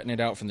sweating it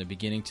out from the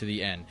beginning to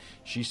the end.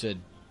 She said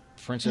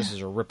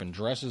princesses are ripping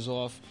dresses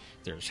off.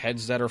 There's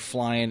heads that are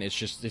flying.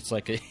 It's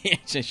like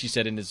she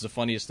said, and it's the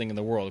funniest thing in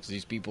the world because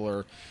these people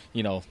are,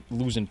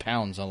 losing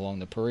pounds along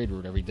the parade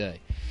route every day.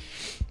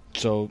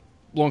 So,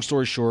 long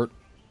story short,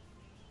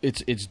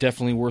 it's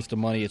definitely worth the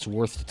money. It's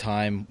worth the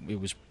time.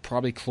 It was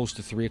probably close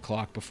to 3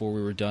 o'clock before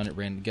we were done.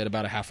 It get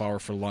about a half hour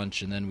for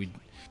lunch, and then we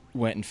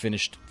went and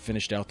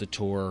finished out the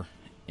tour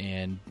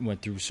and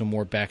went through some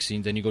more back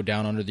scenes. Then you go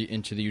down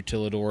into the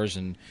utilidors,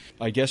 and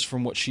I guess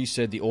from what she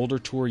said, the older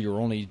tour, you're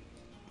only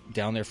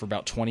down there for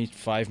about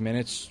 25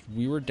 minutes.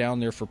 We were down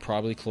there for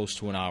probably close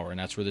to an hour, and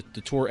that's where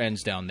the tour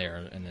ends down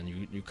there, and then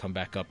you come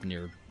back up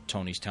near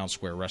Tony's Town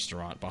Square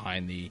restaurant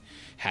behind the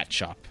hat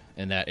shop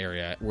in that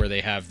area where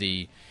they have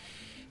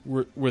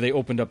where they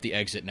opened up the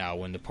exit now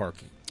when the park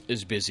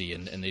is busy,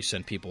 and they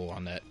send people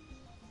on that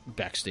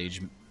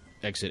backstage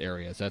exit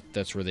area.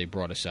 That's where they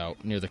brought us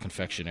out, near the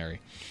confectionery.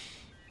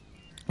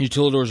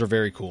 Utilidors are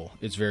very cool.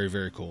 It's very,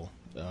 very cool.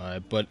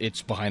 But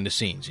it's behind the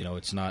scenes,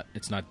 it's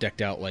not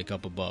decked out like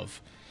up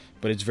above.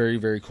 But it's very,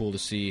 very cool to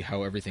see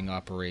how everything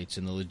operates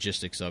and the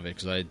logistics of it,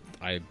 because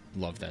I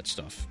love that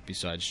stuff,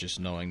 besides just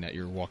knowing that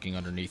you're walking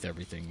underneath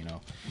everything,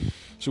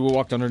 So we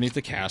walked underneath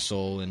the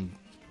castle, and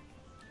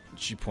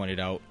she pointed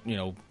out,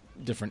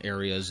 different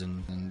areas,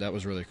 and that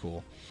was really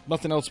cool.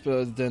 Nothing else,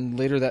 but then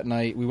later that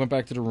night, we went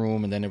back to the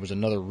room, and then there was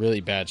another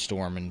really bad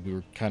storm, and we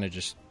were kind of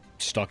just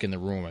stuck in the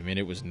room. I mean,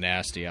 it was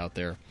nasty out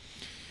there.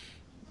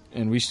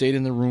 And we stayed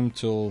in the room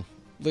till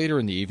later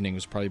in the evening. It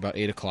was probably about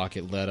 8 o'clock.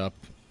 It let up.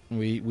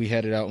 We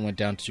headed out and went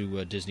down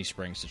to Disney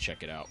Springs to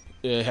check it out.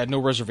 It had no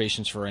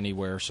reservations for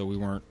anywhere, so we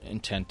weren't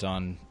intent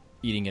on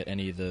eating at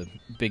any of the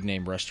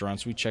big-name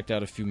restaurants. We checked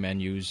out a few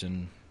menus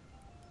and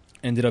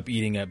ended up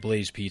eating at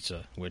Blaze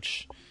Pizza,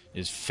 which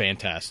is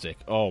fantastic.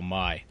 Oh,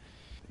 my.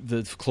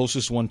 The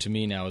closest one to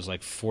me now is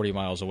like 40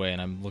 miles away, and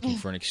I'm looking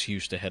for an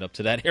excuse to head up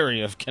to that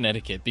area of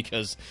Connecticut,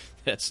 because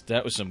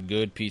that was some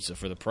good pizza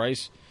for the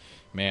price.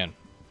 Man,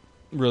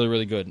 really,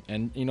 really good.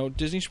 And,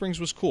 Disney Springs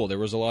was cool. There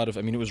was a lot of,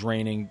 it was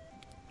raining,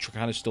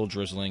 kind of still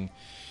drizzling.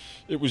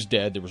 It was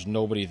dead. There was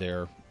nobody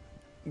there.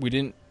 We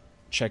didn't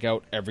check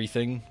out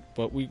everything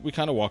But we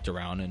kind of walked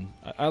around, and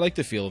I like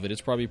the feel of it.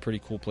 It's probably a pretty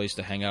cool place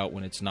to hang out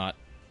when it's not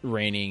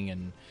raining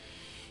and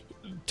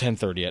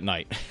 10:30 at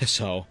night.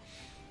 So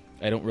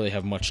I don't really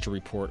have much to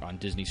report on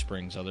Disney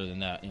Springs other than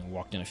that.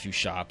 Walked in a few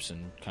shops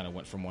and kind of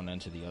went from one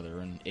end to the other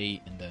and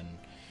ate,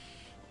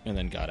 and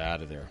then got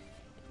out of there.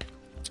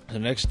 The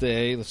next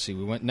day, let's see,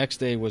 next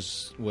day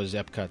was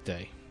Epcot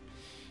Day.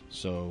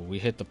 So we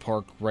hit the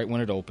park right when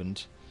it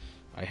opened.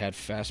 I had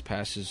fast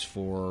passes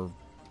for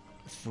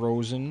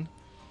Frozen.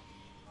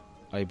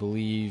 I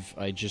believe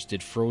I just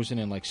did Frozen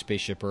and like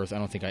Spaceship Earth. I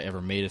don't think I ever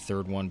made a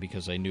third one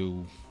because I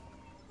knew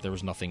there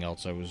was nothing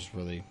else I was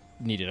really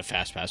needed a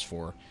fast pass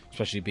for,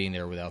 especially being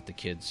there without the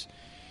kids.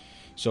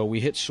 So we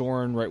hit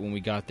Soarin' right when we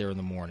got there in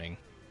the morning.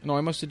 No,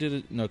 I must have did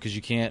it. No, because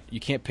you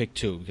can't pick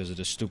two because of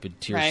the stupid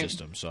tier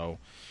system. So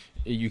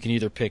you can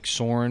either pick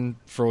Soarin',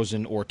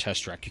 Frozen, or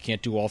Test Track. You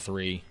can't do all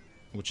three,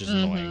 which is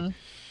annoying.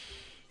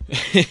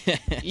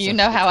 You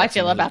know how I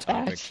feel about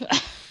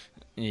that.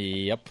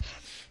 Yep.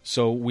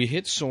 So we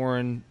hit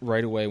Soarin'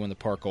 right away when the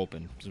park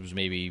opened. It was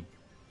maybe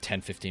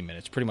 10, 15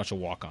 minutes, pretty much a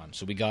walk-on.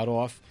 So we got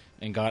off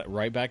and got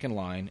right back in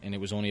line, and it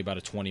was only about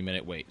a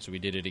 20-minute wait. So we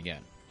did it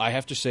again. I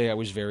have to say I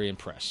was very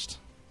impressed.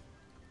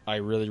 I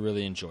really,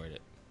 really enjoyed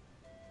it.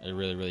 I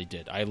really, really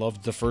did. I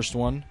loved the first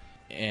one,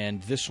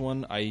 and this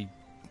one,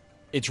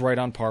 it's right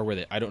on par with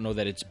it. I don't know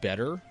that it's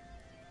better.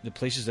 The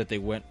places that they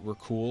went were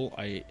cool.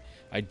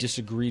 I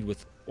disagreed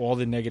with all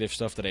the negative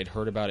stuff that I'd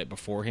heard about it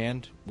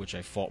beforehand, which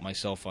I fault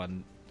myself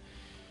on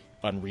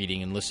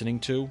reading and listening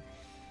to.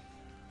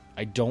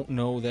 I don't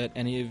know that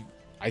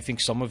I think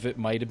some of it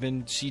might have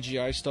been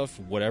CGI stuff,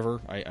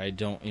 whatever. I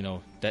don't,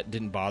 that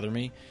didn't bother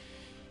me.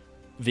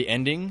 The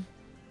ending,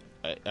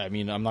 I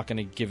mean, I'm not going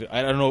to give it,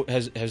 I don't know,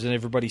 has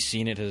everybody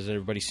seen it? Has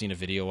everybody seen a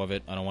video of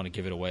it? I don't want to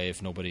give it away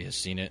if nobody has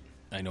seen it.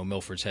 I know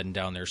Milford's heading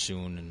down there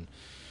soon, and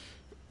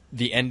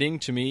the ending,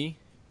 to me,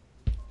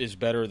 is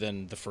better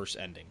than the first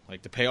ending.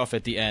 Like, the payoff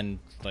at the end,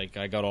 like,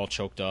 I got all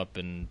choked up,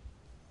 and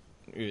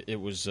it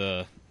was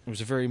a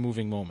very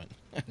moving moment,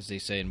 as they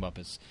say in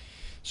Muppets.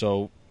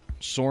 So,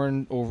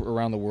 Soarin'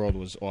 around the world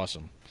was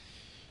awesome.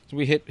 So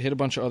we hit a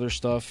bunch of other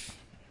stuff.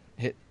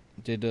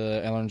 Did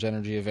Ellen's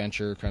Energy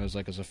Adventure, kind of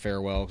like as a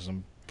farewell, because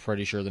I'm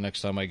pretty sure the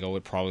next time I go,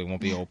 it probably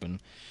won't be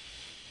open.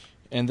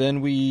 And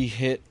then we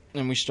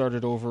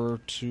started over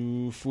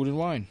to Food and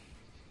Wine.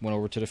 Went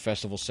over to the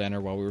Festival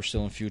Center while we were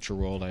still in Future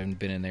World. I haven't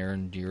been in there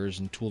in years,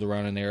 and tooled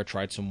around in there,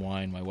 tried some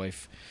wine. My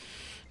wife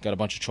got a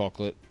bunch of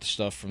chocolate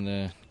stuff from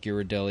the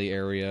Ghirardelli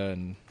area,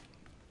 and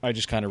I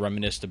just kind of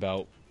reminisced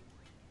about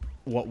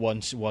what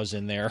once was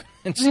in there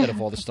instead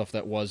of all the stuff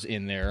that was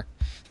in there.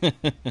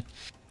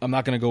 I'm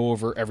not going to go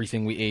over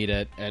everything we ate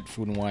at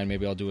Food and Wine.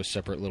 Maybe I'll do a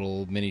separate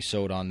little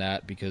mini-sode on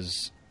that,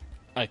 because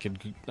I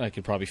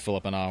could probably fill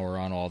up an hour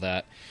on all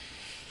that.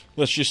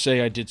 Let's just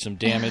say I did some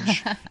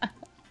damage.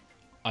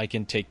 I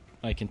can take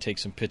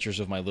some pictures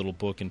of my little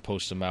book and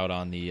post them out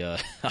on the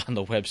on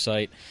the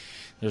website.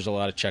 There's a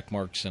lot of check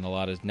marks and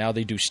now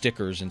they do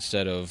stickers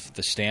instead of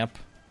the stamp,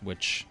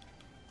 which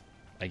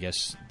I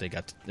guess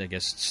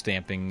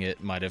stamping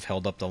it might have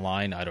held up the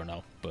line. I don't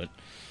know, but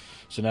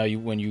so now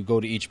when you go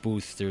to each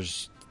booth,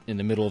 there's in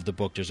the middle of the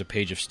book there's a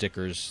page of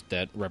stickers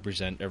that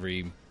represent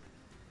every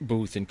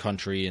booth and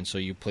country, and so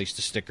you place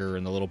the sticker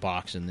in the little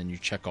box and then you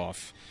check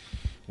off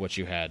what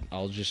you had.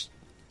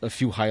 A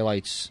few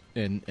highlights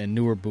and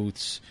newer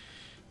booths.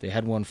 They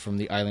had one from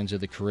the islands of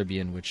the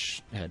Caribbean,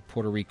 which had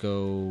Puerto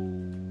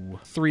Rico,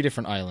 3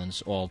 different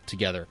islands all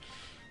together.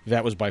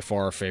 That was by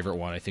far our favorite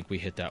one. I think we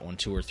hit that one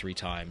 2 or 3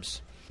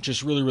 times.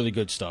 Just really, really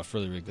good stuff.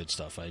 Really, really good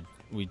stuff. I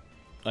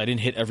didn't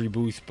hit every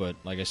booth, but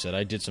like I said,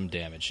 I did some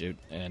damage.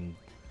 And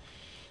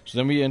so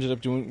then we ended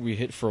up we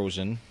hit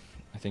Frozen.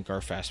 I think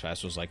our Fast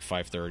Pass was like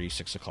 5:30,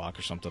 6 o'clock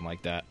or something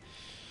like that.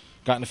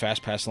 Got in the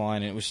Fast Pass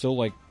line, and it was still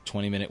like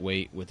 20-minute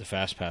wait with the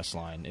Fast Pass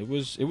line. It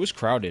was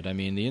crowded. I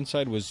mean, the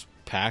inside was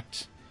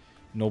packed.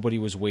 Nobody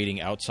was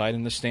waiting outside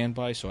in the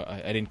standby, so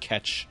I didn't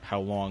catch how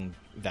long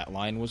that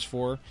line was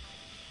for.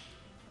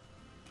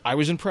 I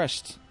was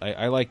impressed.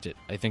 I liked it.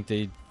 I think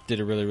they did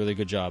a really, really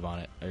good job on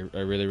it. I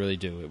really, really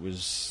do. It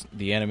was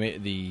the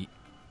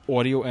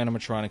audio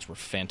animatronics were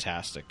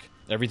fantastic.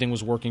 Everything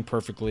was working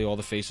perfectly. All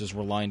the faces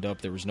were lined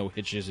up. There was no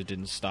hitches. It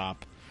didn't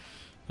stop.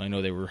 I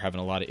know they were having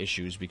a lot of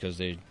issues because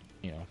they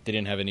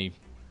didn't have any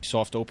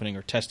soft opening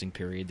or testing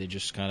period. They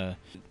just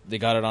they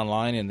got it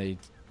online and they,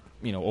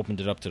 opened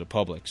it up to the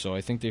public. So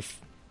I think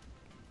they've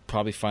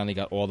probably finally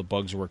got all the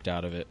bugs worked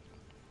out of it.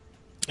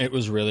 It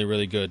was really,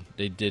 really good.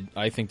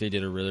 I think they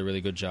did a really,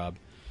 really good job.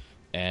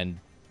 And,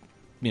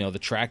 the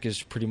track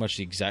is pretty much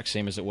the exact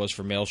same as it was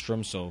for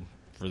Maelstrom. So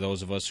for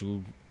those of us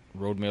who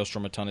rode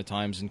Maelstrom a ton of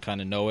times and kind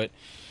of know it,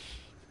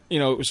 it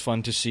was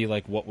fun to see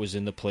like what was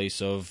in the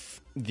place of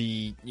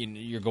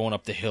you're going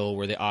up the hill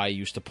where the eye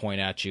used to point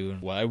at you.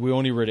 Well, we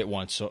only rode it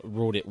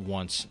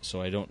once,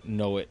 so I don't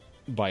know it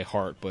by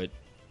heart, but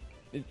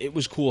it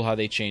was cool how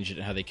they changed it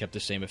and how they kept the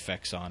same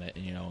effects on it,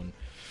 and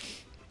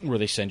where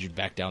they send you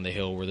back down the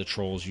hill where the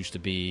trolls used to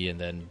be, and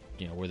then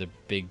where the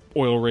big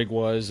oil rig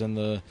was, and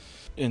the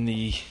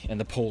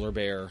polar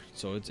bear.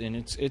 So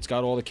it's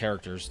got all the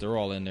characters. They're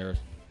all in there.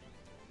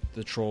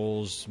 The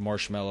trolls,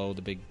 Marshmallow,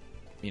 the big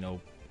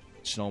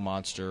snow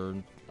monster,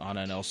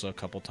 Anna and Elsa a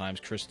couple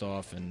times,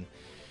 Kristoff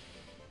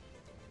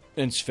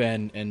and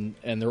Sven,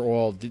 and they're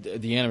all the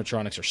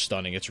animatronics are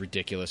stunning. It's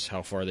ridiculous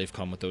how far they've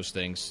come with those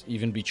things.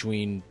 Even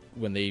between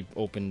when they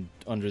opened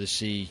Under the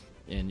Sea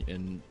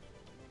and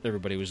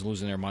everybody was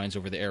losing their minds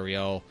over the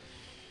Ariel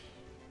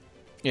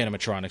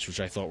animatronics, which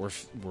I thought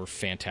were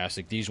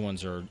fantastic. These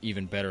ones are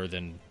even better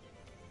than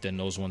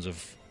those ones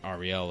of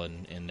Ariel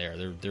in there.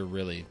 They're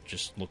really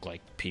just look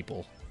like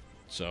people.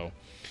 So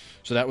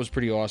that was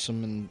pretty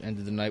awesome, and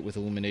ended the night with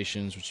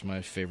Illuminations, which is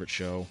my favorite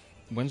show.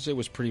 Wednesday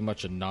was pretty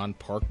much a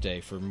non-park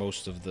day for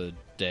most of the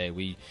day.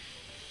 We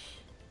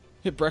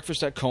hit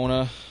breakfast at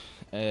Kona,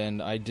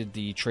 and I did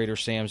the Trader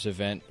Sam's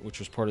event, which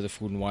was part of the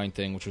Food and Wine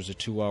thing, which was a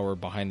 2-hour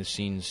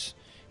behind-the-scenes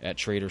at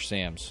Trader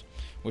Sam's,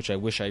 which I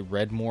wish I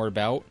read more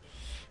about,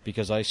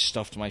 because I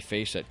stuffed my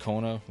face at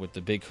Kona with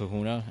the big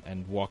kahuna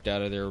and walked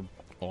out of there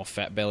all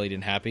fat-bellied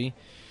and happy.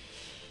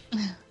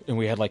 And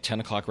we had like 10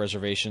 o'clock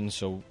reservations,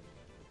 so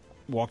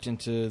walked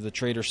into the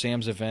Trader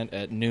Sam's event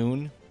at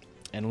noon,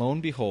 and lo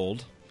and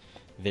behold,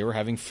 they were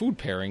having food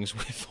pairings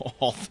with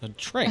all the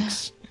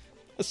drinks.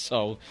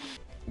 So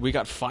we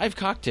got 5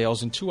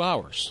 cocktails in 2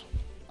 hours.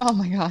 Oh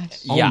my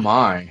gosh! Yeah. Oh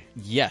my!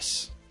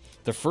 Yes,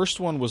 the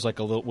first one was like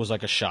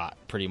a shot,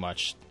 pretty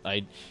much.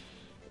 I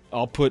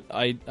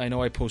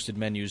know I posted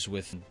menus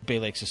with Bay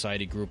Lake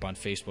Society group on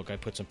Facebook. I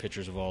put some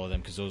pictures of all of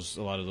them because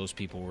a lot of those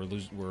people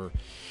were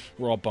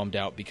all bummed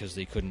out because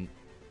they couldn't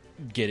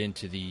get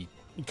into the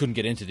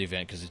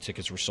event because the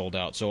tickets were sold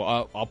out. So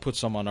I'll put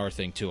some on our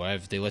thing too.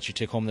 They let you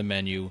take home the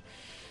menu.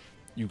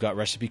 You got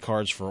recipe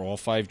cards for all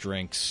 5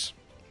 drinks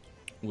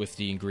with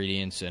the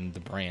ingredients and the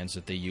brands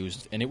that they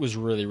used, and it was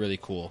really, really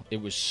cool.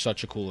 It was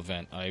such a cool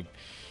event. I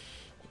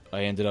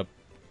ended up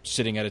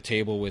sitting at a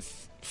table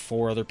with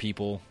 4 other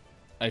people.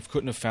 I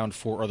couldn't have found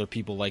 4 other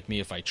people like me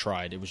if I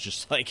tried. It was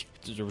just like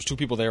there was 2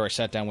 people there. I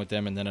sat down with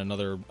them, and then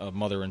another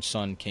mother and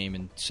son came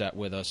and sat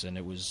with us, and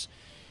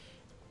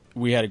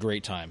we had a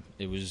great time.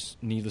 It was,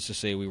 needless to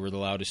say, we were the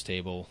loudest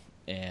table,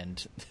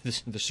 and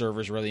the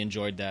servers really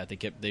enjoyed that.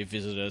 They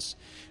visited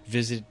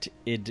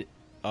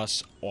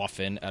us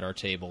often at our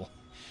table.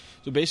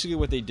 So basically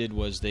what they did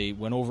was they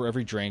went over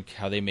every drink,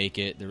 how they make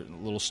it, their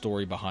little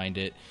story behind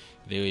it.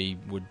 They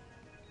would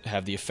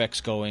have the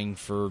effects going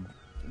for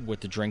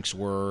what the drinks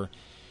were.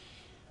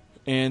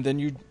 And then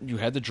you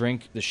had the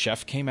drink. The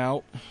chef came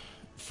out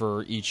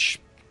for each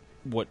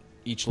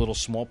little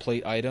small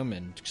plate item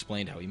and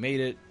explained how he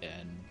made it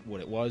and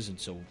what it was. And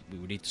so we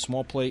would eat the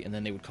small plate, and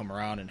then they would come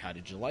around and how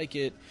did you like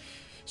it?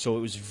 So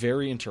it was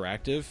very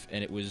interactive,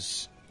 and it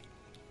was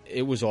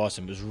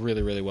awesome. It was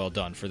really, really well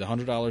done. For the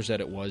 $100 that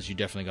it was, you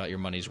definitely got your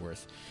money's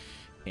worth.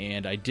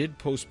 And I did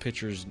post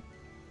pictures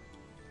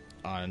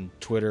on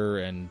Twitter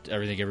and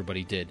everything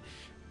everybody did.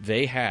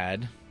 They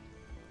had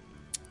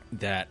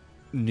that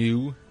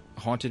new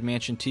Haunted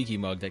Mansion Tiki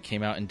mug that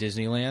came out in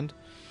Disneyland.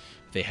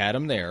 They had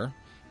them there,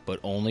 but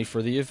only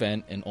for the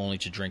event and only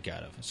to drink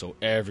out of. So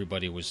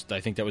everybody was, I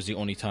think that was the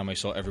only time I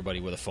saw everybody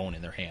with a phone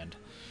in their hand,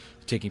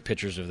 taking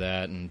pictures of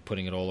that and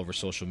putting it all over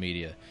social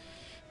media.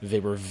 They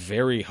were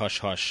very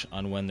hush-hush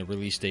on when the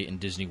release date in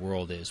Disney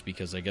World is,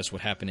 because I guess what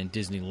happened in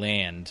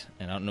Disneyland,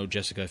 and I don't know,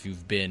 Jessica, if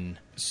you've been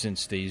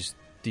since these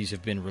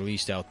have been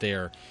released out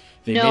there.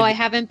 I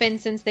haven't been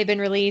since they've been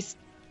released.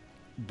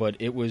 But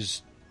it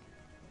was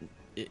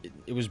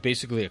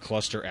basically a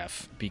cluster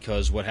F,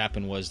 because what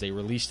happened was they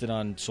released it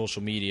on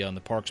social media on the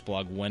Parks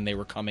blog when they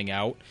were coming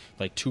out,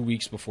 like 2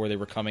 weeks before they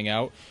were coming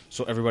out.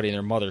 So everybody and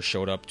their mother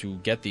showed up to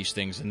get these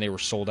things, and they were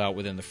sold out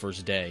within the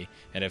first day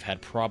and have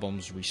had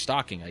problems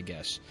restocking, I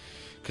guess,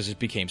 because it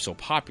became so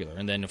popular.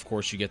 And then, of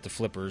course, you get the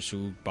flippers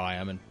who buy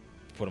them and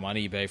put them on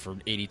eBay for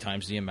 80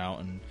 times the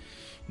amount, and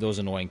those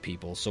annoying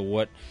people. So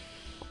what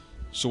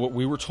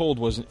we were told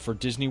was for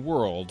Disney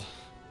World,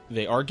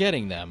 they are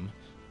getting them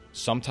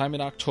sometime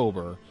in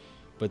October,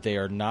 but they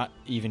are not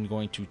even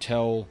going to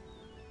tell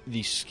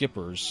the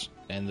skippers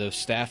and the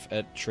staff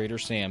at Trader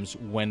Sam's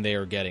when they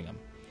are getting them.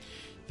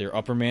 Their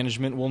upper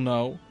management will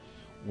know.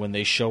 When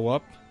they show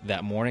up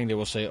that morning, they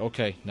will say,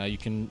 okay, now you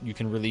can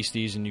release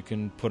these and you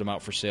can put them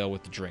out for sale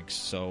with the drinks.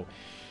 So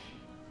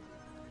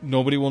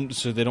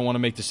so they don't want to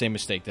make the same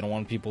mistake. They don't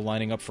want people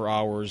lining up for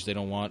hours. They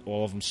don't want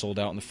all of them sold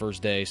out in the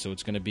first day. So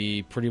it's going to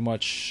be pretty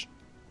much,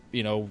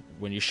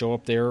 when you show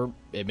up there,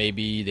 they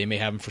may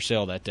have them for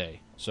sale that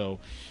day. So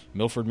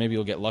Milford, maybe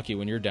you'll get lucky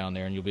when you're down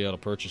there and you'll be able to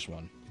purchase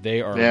one.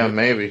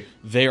 Maybe.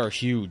 They are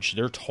huge.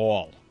 They're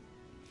tall.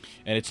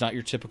 And it's not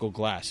your typical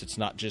glass. It's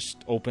not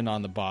just open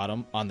on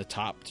the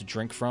top to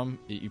drink from.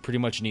 You pretty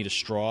much need a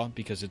straw,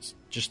 because it's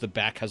just the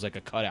back has like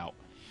a cutout.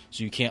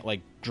 So you can't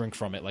like drink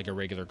from it like a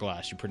regular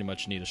glass. You pretty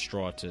much need a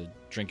straw to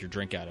drink your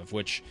drink out of,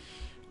 which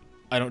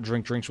I don't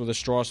drink drinks with a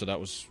straw, so that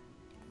was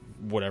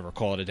whatever.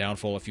 Call it a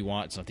downfall if you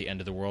want. It's not the end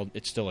of the world.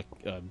 It's still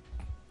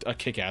a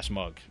kick-ass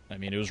mug. I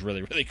mean, it was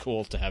really, really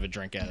cool to have a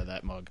drink out of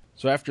that mug.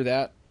 So after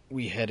that,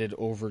 we headed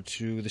over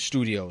to the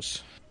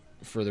studios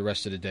for the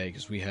rest of the day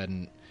because we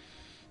hadn't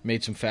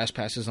made some fast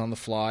passes on the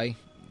fly.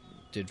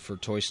 Did for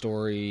Toy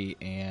Story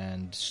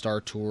and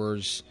Star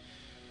Tours,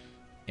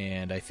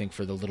 and I think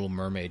for the Little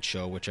Mermaid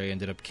show, which I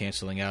ended up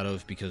canceling out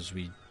of because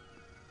we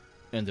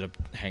ended up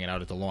hanging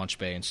out at the launch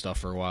bay and stuff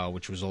for a while,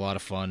 which was a lot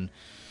of fun.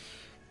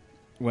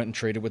 Went and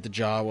traded with the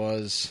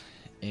Jawas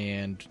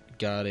and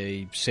got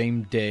a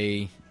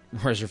same-day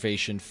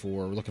reservation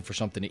for, we're looking for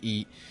something to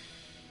eat.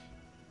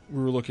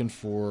 We were looking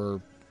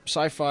for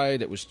sci-fi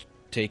that was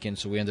taken,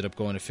 so we ended up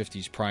going to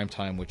 50's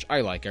Primetime, which I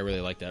like. I really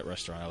like that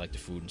restaurant. I like the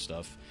food and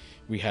stuff.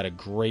 We had a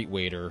great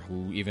waiter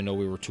who, even though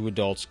we were two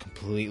adults,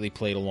 completely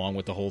played along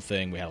with the whole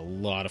thing. We had a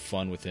lot of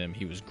fun with him.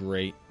 He was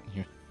great.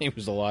 He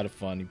was a lot of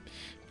fun. He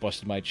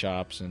busted my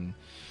chops and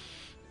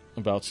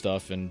about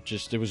stuff, and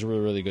just, it was a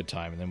really, really good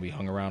time. And then we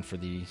hung around for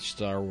the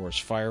Star Wars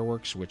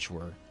fireworks, which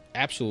were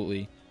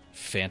absolutely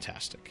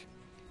fantastic.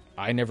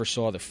 I never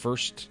saw the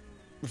first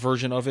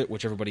version of it,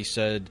 which everybody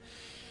said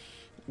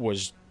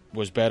was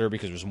better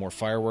because it was more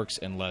fireworks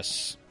and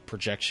less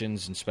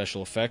projections and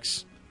special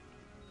effects.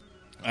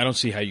 I don't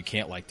see how you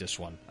can't like this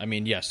one. I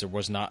mean, yes, there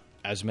was not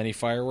as many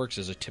fireworks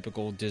as a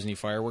typical Disney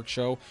fireworks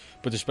show,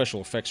 but the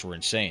special effects were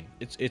insane.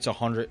 It's a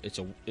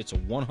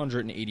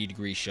 180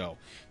 degree show.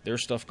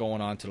 There's stuff going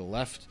on to the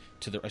left,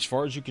 as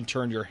far as you can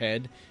turn your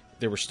head.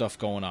 There was stuff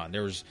going on.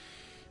 There was,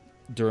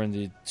 during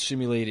the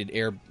simulated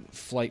air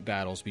flight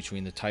battles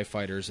between the TIE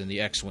fighters and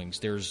the X-wings,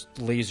 there's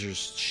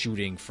lasers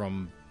shooting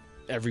from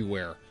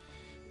everywhere.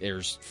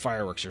 There's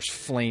fireworks. There's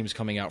flames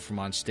coming out from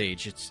on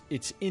stage.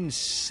 It's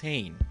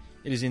insane.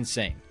 It is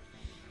insane.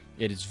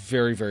 It is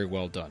very, very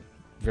well done.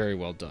 Very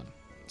well done.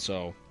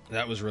 So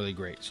that was really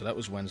great. So that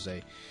was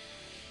Wednesday.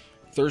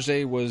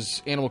 Thursday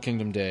was Animal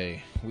Kingdom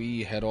Day.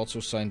 We had also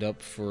signed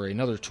up for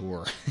another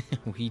tour.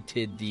 We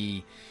did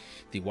the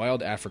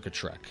Wild Africa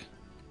Trek,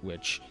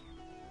 which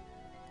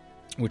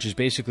is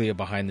basically a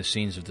behind the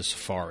scenes of the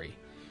safari.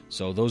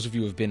 So those of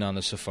you who have been on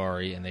the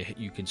safari, and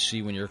you can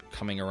see when you're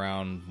coming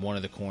around one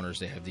of the corners,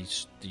 they have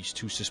these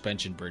two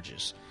suspension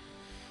bridges.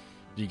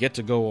 You get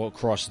to go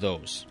across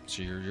those.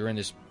 So you're in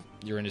this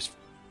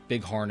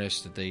big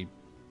harness that they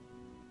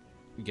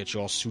get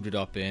you all suited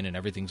up in, and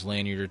everything's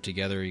lanyarded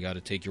together. You got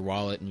to take your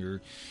wallet and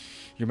your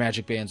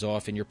magic bands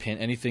off and your pin.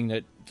 Anything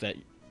that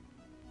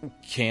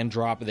can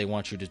drop, they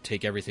want you to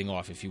take everything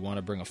off. If you want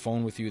to bring a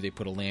phone with you, they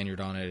put a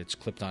lanyard on it. It's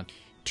clipped on.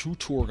 2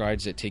 tour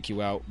guides that take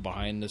you out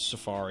behind the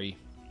safari.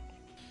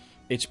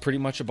 It's pretty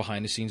much a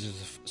behind the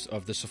scenes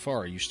of the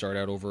safari. You start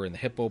out over in the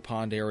hippo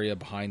pond area.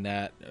 Behind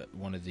that,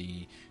 one of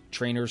the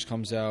trainers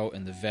comes out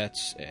and the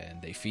vets,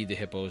 and they feed the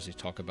hippos. They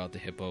talk about the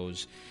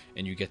hippos,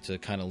 and you get to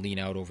kind of lean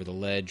out over the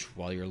ledge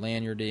while you're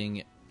lanyard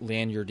in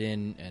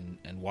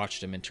and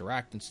watch them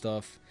interact and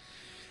stuff.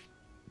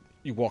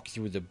 You walk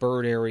through the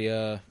bird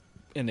area,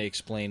 and they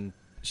explain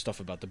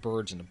stuff about the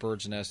birds and the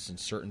birds' nests and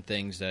certain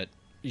things that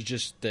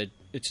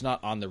it's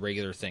not on the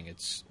regular thing.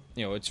 It's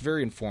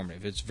very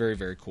informative. It's very,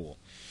 very cool.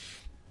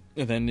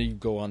 And then you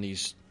go on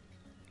these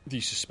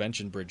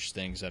suspension bridge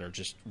things that are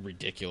just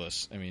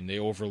ridiculous. I mean, they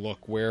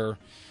overlook where,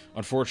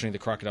 unfortunately,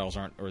 the crocodiles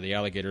or the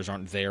alligators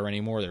aren't there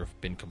anymore.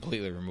 They've been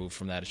completely removed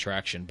from that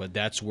attraction, but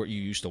that's where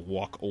you used to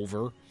walk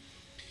over.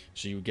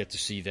 So you would get to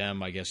see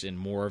them, I guess, in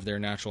more of their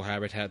natural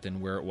habitat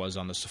than where it was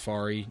on the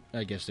safari.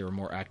 I guess they were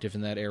more active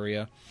in that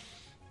area.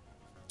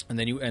 And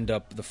then you end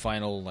up, the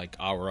final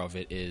hour of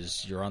it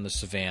is you're on the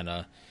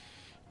savannah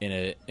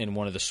in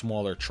one of the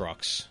smaller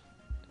trucks,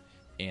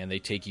 and they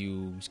take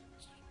you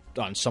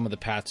on some of the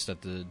paths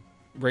that the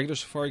regular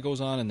safari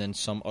goes on, and then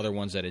some other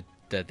ones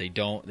that they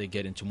don't. They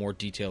get into more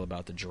detail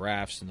about the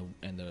giraffes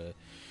and the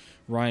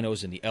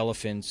rhinos and the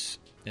elephants.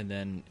 And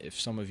then,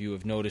 if some of you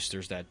have noticed,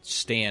 there's that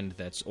stand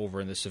that's over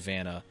in the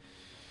savannah.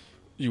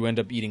 You end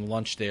up eating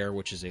lunch there,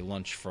 which is a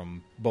lunch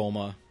from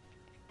Boma,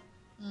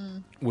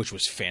 which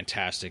was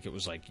fantastic. It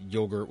was like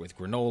yogurt with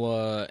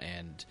granola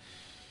and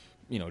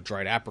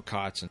dried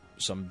apricots and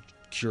some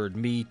cured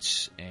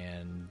meats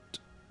and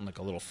like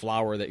a little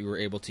flower that you were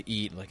able to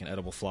eat, like an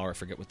edible flower. I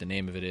forget what the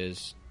name of it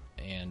is.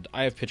 And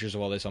I have pictures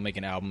of all this. I'll make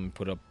an album and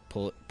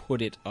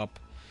put it up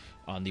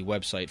on the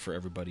website for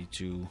everybody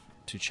to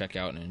check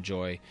out and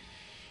enjoy.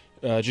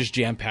 Just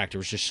jam-packed. There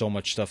was just so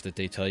much stuff that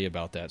they tell you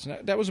about that. So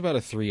that was about a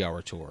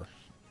 3-hour tour,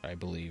 I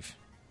believe.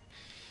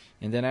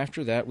 And then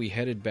after that, we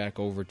headed back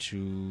over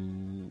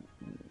to...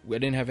 I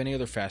didn't have any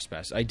other Fast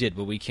Pass. I did,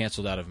 but we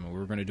canceled out of them. We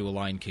were going to do a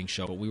Lion King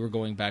show, but we were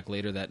going back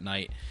later that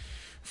night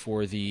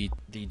for the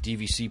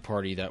DVC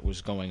party that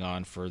was going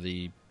on for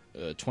the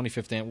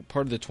 25th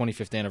part of the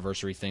 25th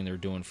anniversary thing they're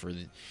doing for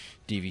the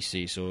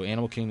DVC. So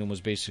Animal Kingdom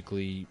was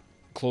basically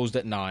closed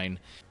at 9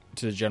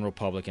 to the general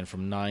public, and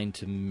from 9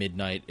 to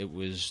midnight it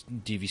was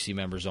DVC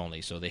members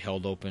only. So they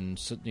held open,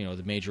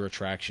 the major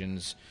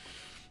attractions.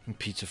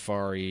 Pizza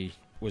Safari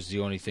was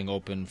the only thing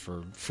open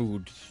for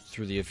food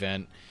through the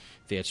event.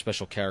 They had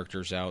special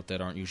characters out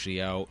that aren't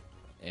usually out.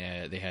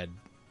 They had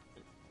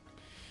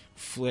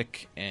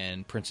Flick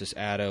and Princess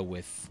Ada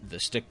with the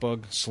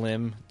Stickbug,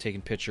 Slim,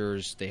 taking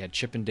pictures. They had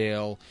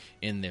Chippendale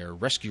in their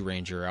Rescue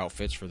Ranger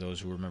outfits, for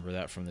those who remember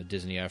that from the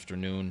Disney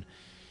afternoon.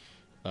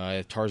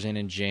 Tarzan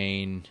and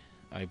Jane,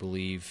 I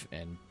believe,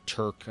 and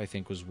Turk, I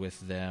think, was with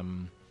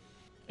them,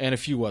 and a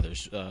few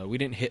others. We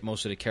didn't hit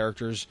most of the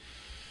characters.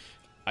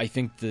 I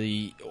think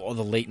all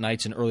the late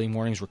nights and early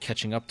mornings were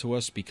catching up to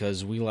us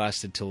because we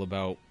lasted till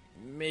about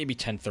maybe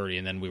 10:30,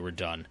 and then we were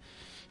done.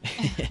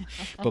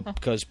 But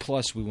because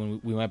plus we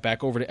went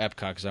back over to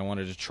Epcot because I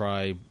wanted to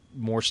try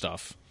more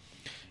stuff,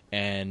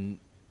 and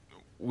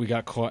we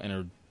got caught in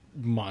a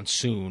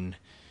monsoon,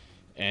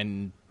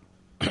 and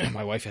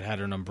my wife had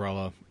an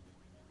umbrella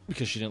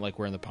because she didn't like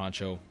wearing the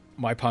poncho.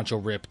 My poncho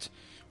ripped.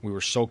 We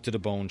were soaked to the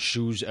bone,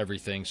 shoes,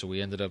 everything. So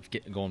we ended up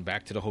going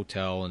back to the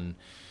hotel and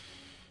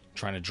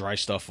trying to dry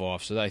stuff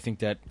off. So I think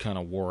that kind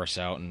of wore us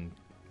out and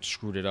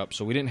screwed it up.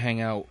 So we didn't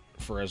hang out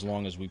for as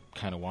long as we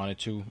kind of wanted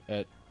to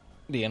at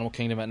the Animal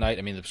Kingdom at night.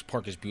 I mean, the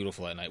park is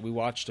beautiful at night. We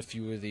watched a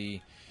few of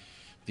the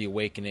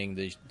Awakening,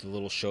 the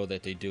little show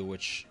that they do,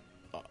 which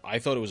I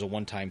thought it was a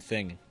one-time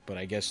thing, but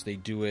I guess they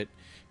do it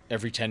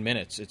every 10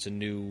 minutes. It's a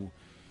new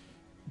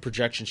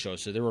projection show,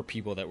 so there were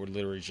people that were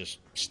literally just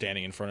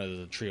standing in front of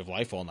the Tree of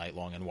Life all night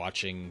long and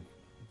watching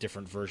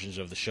different versions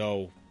of the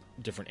show,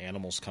 different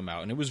animals come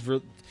out, and that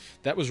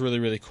was really,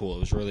 really cool. It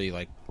was really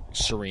like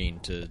serene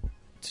to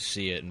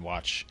see it and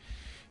watch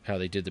how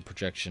they did the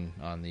projection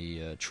on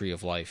the Tree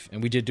of Life.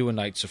 And we did do a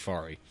night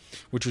safari,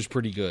 which was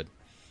pretty good.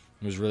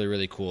 It was really,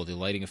 really cool. The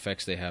lighting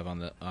effects they have on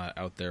the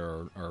out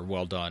there are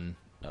well done.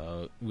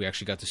 We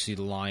actually got to see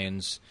the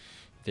lions.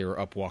 They were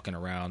up walking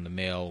around. The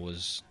male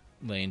was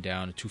laying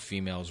down, and 2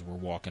 females were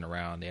walking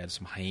around. They had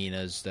some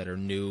hyenas that are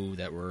new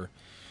that were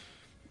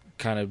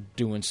kind of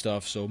doing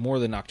stuff. So more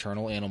of the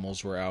nocturnal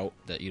animals were out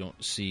that you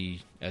don't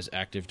see as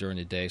active during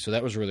the day. So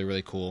that was really,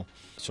 really cool.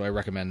 So I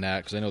recommend that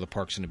because I know the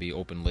park's going to be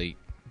open late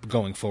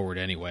going forward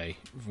anyway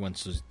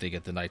once they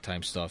get the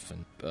nighttime stuff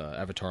and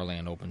Avatar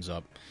Land opens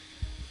up.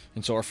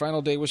 And so our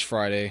final day was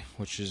Friday,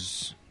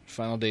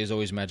 final day is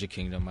always Magic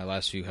Kingdom. My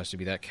last view has to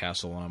be that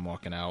castle when I'm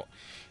walking out.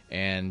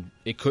 And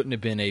it couldn't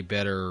have been a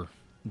better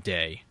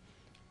day.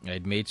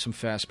 I'd made some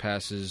fast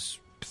passes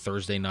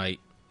Thursday night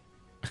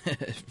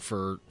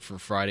for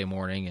Friday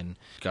morning and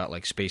got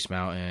like Space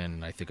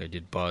Mountain. I think I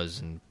did Buzz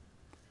and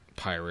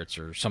Pirates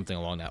or something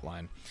along that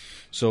line.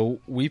 So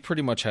we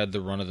pretty much had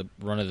the run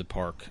of the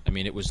park. I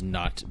mean, it was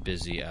not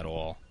busy at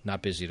all.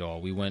 Not busy at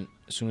all. We went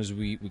as soon as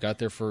we got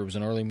there it was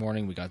an early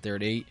morning. We got there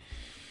at 8,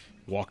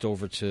 walked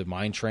over to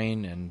Mine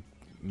Train and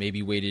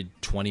maybe waited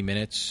 20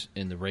 minutes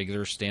in the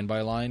regular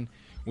standby line,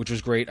 which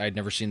was great. I'd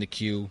never seen the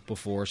queue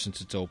before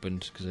since it's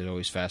opened because I'd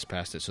always fast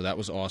passed it. So that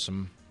was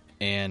awesome.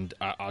 And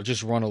I'll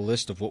just run a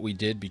list of what we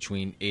did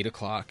between 8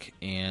 o'clock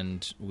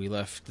and we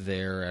left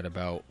there at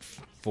about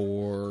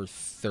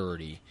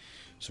 4:30.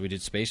 So we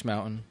did Space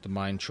Mountain, the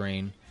Mine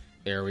Train,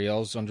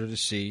 Ariel's Under the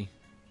Sea,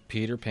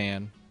 Peter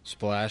Pan,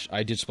 Splash.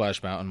 I did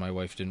Splash Mountain. My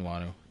wife didn't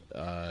want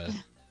to.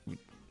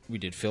 We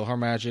did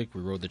PhilharMagic.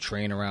 We rode the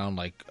train around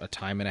like a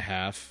time and a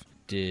half.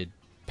 Did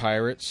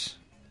Pirates,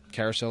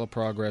 Carousel of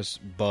Progress,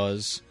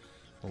 Buzz,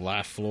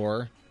 Laugh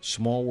Floor,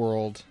 Small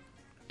World,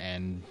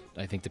 and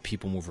I think the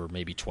People Mover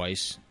maybe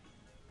twice.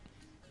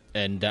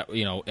 And that,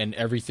 and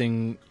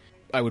everything.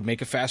 I would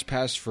make a fast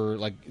pass for,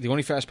 like, the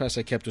only fast pass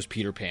I kept was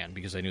Peter Pan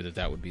because I knew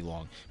that would be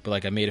long. But,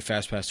 like, I made a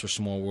fast pass for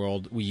Small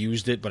World. We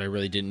used it, but I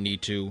really didn't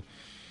need to.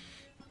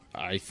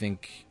 I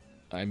think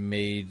I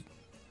made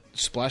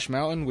Splash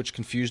Mountain, which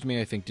confused me.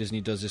 I think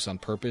Disney does this on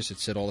purpose. It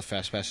said all the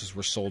fast passes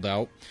were sold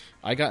out.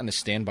 I got in the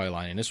standby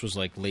line, and this was,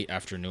 like, late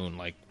afternoon,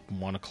 like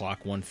 1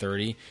 o'clock,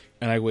 1:30,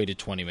 and I waited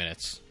 20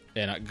 minutes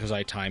because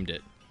I timed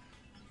it.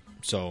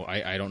 So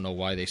I don't know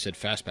why they said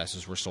fast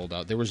passes were sold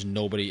out. There was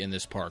nobody in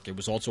this park. It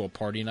was also a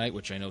party night,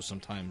 which I know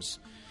sometimes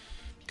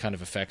kind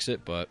of affects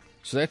it. But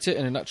so that's it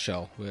in a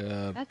nutshell.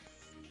 That's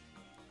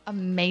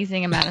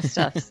amazing amount of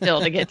stuff still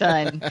to get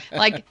done.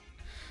 Like,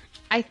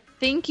 I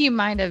think you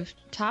might have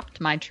topped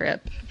my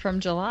trip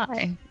from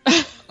July.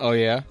 Oh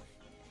yeah,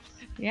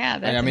 yeah.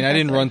 That's I mean, impressive. I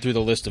didn't run through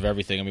the list of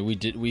everything. I mean,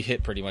 we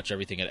hit pretty much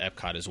everything at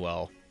Epcot as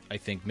well. I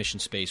think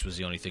Mission Space was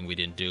the only thing we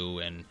didn't do,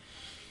 and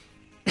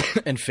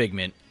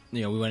Figment.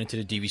 We went into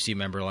the DVC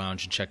member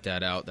lounge and checked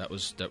that out. That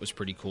was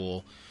pretty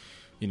cool.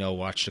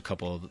 Watched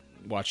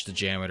the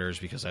Janitors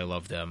because I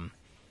love them.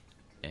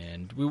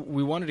 And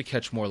we wanted to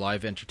catch more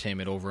live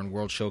entertainment over in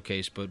World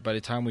Showcase, but by the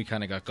time we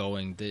kind of got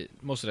going,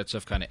 most of that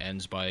stuff kind of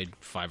ends by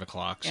 5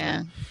 o'clock.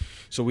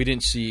 So we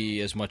didn't see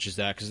as much as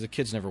that because the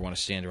kids never want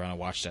to stand around and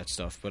watch that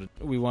stuff. But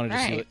we wanted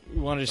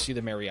to see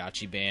the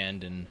mariachi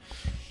band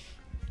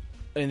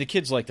and the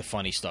kids like the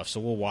funny stuff, so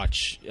we'll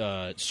watch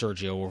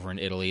Sergio over in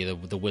Italy,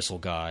 the whistle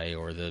guy,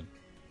 or the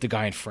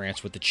guy in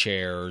France with the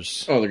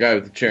chairs. Oh, the guy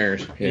with the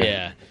chairs.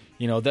 Yeah.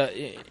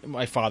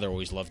 My father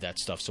always loved that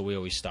stuff, so we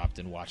always stopped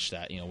and watched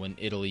that. When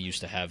Italy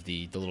used to have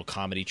the little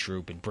comedy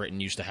troupe, and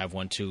Britain used to have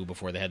one too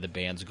before they had the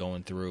bands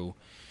going through.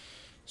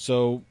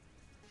 So,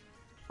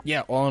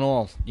 yeah, all in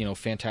all,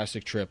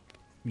 fantastic trip.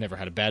 never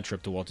had a bad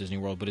trip to Walt Disney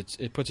World, but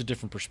it puts a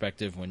different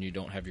perspective when you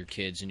don't have your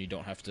kids and you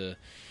don't have to,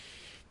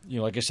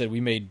 like I said,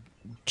 we made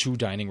 2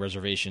 dining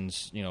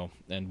reservations,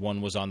 and one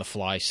was on the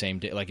fly same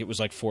day. Like, it was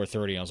like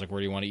 4:30. I was like, where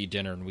do you want to eat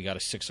dinner? And we got a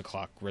 6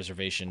 o'clock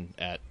reservation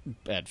at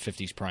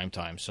 50's prime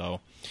time.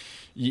 So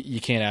you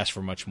can't ask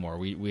for much more.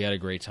 We had a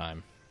great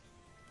time.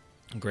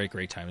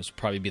 Great time. This will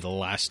probably be the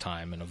last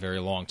time in a very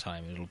long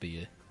time.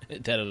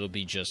 It'll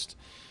be just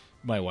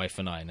my wife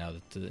and I now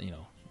that,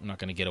 I'm not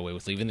going to get away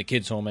with leaving the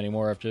kids home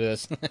anymore after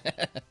this.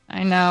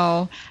 I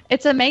know.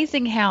 It's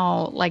amazing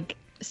how, like,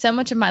 so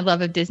much of my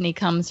love of Disney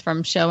comes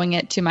from showing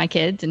it to my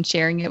kids and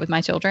sharing it with my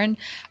children.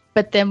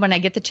 But then when I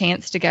get the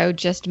chance to go,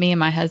 just me and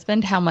my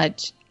husband, how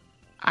much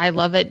I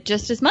love it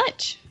just as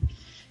much.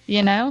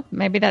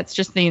 Maybe that's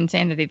just the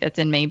insanity that's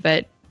in me,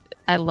 but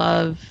I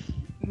love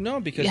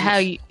because how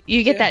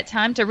you get that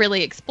time to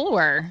really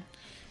explore.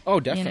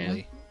 Oh,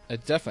 definitely.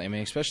 Definitely. I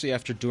mean, especially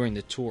after doing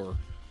the tour.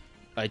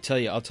 I'll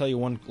tell you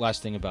one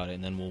last thing about it,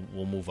 and then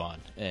we'll move on.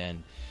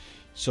 And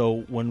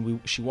so when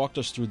she walked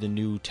us through the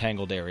new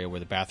Tangled area where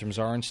the bathrooms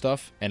are and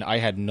stuff, and I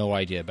had no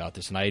idea about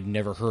this, and I had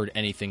never heard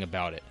anything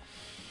about it.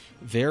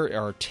 There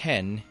are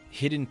 10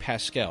 hidden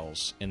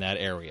Pascals in that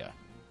area.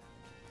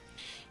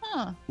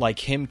 Huh. Like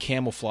him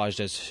camouflaged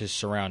as his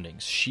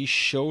surroundings. She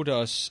showed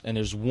us, and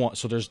there's one,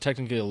 so there's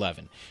technically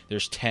 11.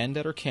 There's 10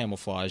 that are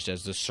camouflaged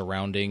as the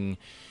surrounding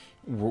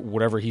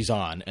whatever he's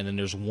on, and then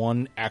there's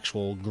one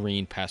actual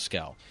green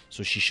Pascal.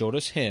 So she showed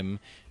us him,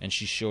 and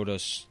she showed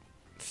us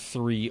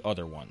 3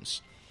 other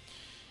ones.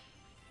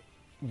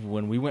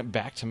 When we went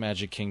back to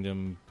Magic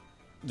Kingdom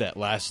that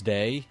last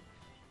day,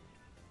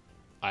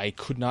 I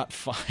could not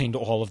find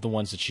all of the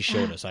ones that she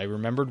showed us. I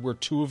remembered where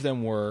 2 of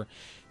them were,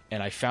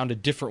 and I found a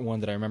different one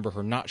that I remember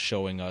her not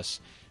showing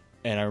us,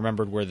 and I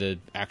remembered where the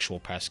actual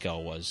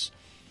Pascal was.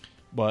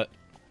 But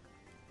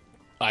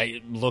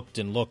I looked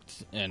and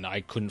looked, and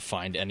I couldn't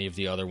find any of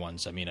the other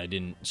ones. I mean, I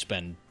didn't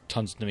spend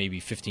tons, maybe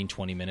 15,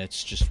 20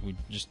 minutes. We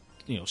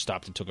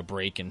stopped and took a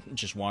break and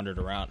just wandered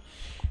around.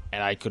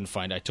 And I couldn't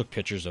find. I took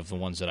pictures of the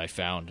ones that I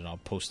found, and I'll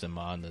post them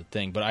on the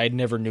thing. But I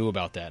never knew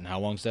about that. And how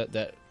long's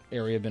that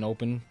area been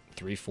open?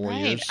 3-4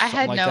 years? I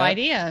had no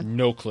idea.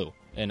 No clue.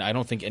 And I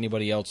don't think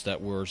anybody else that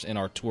was in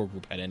our tour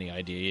group had any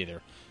idea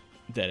either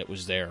that it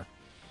was there.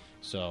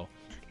 So,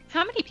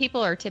 how many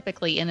people are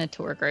typically in a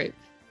tour group?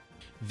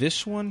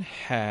 This one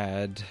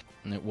had,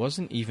 it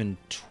wasn't even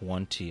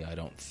 20, I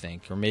don't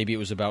think. Or maybe it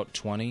was about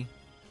 20.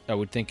 I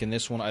would think in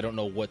this one, I don't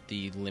know what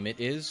the limit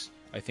is.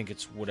 I think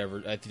it's whatever.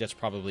 I think that's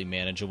probably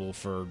manageable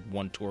for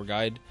one tour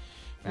guide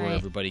where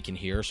everybody can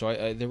hear.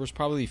 So there was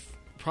probably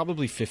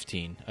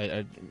 15.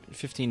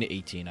 15 to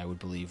 18, I would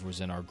believe,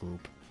 was in our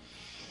group.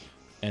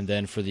 And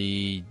then for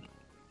the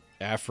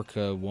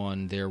Africa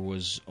one, there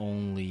was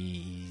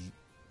only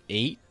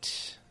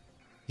 8.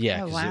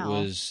 Yeah, because it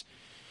was...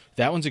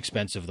 That one's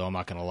expensive, though. I'm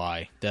not going to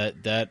lie.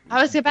 That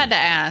I was about to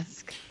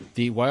ask.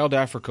 The Wild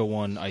Africa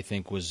one, I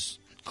think, was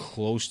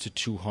close to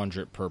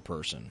 $200 per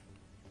person,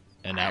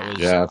 and that was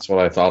that's what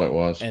I thought it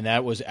was. And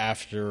that was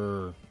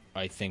after,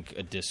 I think,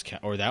 a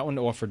discount, or that one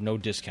offered no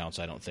discounts.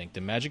 I don't think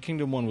the Magic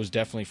Kingdom one was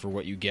definitely for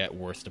what you get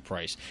worth the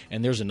price.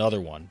 And there's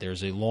another one.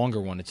 There's a longer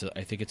one.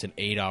 I think it's an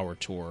 8-hour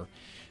tour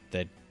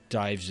that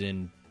dives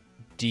in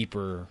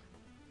deeper,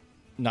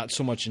 not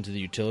so much into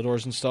the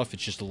utilidors and stuff.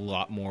 It's just a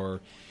lot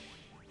more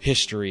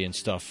history and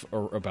stuff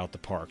about the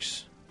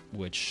parks,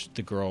 which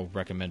the girl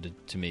recommended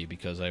to me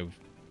because I,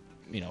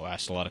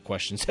 asked a lot of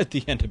questions at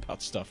the end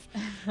about stuff.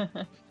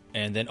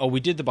 And then, we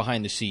did the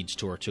behind the scenes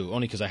tour too,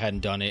 only because I hadn't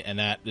done it, and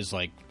that is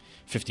like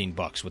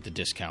 $15 with the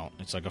discount.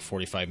 It's like a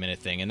 45-minute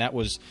thing, and it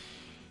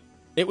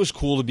was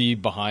cool to be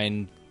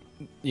behind,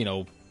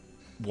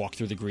 walk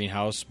through the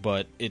greenhouse,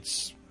 but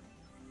it's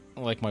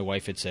like my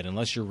wife had said,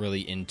 unless you're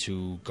really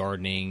into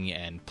gardening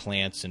and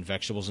plants and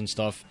vegetables and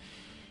stuff,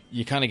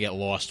 you kind of get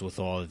lost with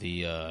all of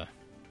the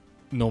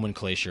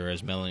nomenclature,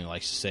 as Melanie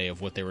likes to say, of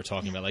what they were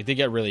talking about. Like, they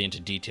get really into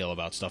detail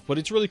about stuff, but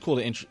it's really cool.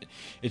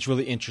 It's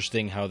really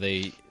interesting how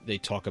they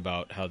talk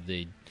about how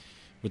they,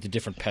 with the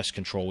different pest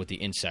control with the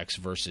insects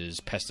versus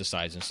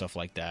pesticides and stuff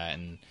like that.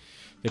 And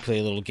they play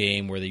a little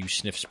game where you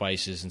sniff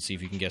spices and see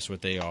if you can guess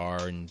what they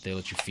are, and they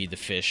let you feed the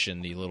fish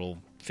in the little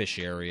fish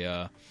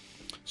area.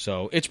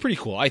 So it's pretty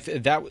cool. If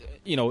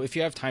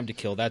you have time to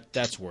kill,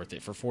 that's worth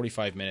it for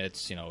 45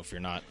 minutes. If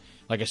you're not,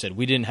 like I said,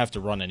 we didn't have to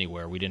run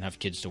anywhere. We didn't have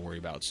kids to worry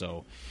about.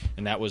 So,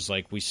 and that was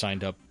like, we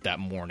signed up that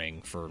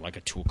morning for like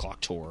a 2:00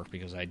 tour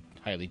because I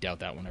highly doubt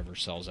that one ever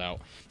sells out.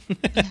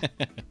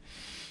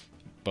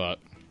 But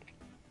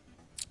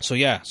so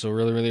yeah, so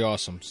really, really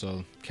awesome.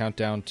 So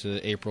countdown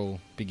to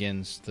April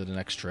begins to the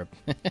next trip.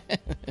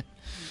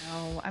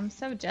 No, I'm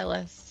so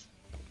jealous.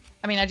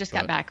 I mean, I just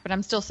got back, but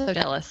I'm still so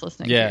jealous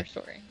listening to your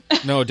story.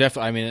 No,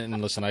 definitely. I mean,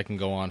 and listen, I can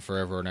go on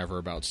forever and ever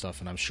about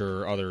stuff, and I'm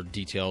sure other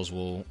details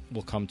will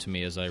come to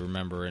me as I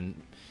remember. And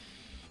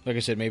like I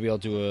said, maybe I'll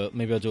do a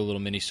little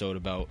mini-sode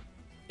about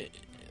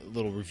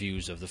little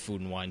reviews of the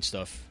food and wine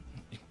stuff,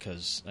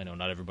 because I know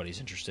not everybody's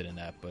interested in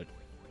that, but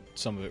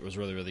some of it was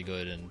really, really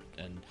good.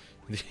 And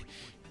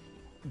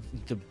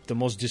the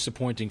most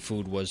disappointing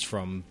food was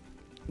from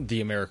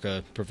the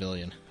America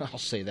Pavilion. I'll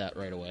say that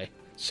right away.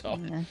 So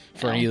Yeah.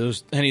 for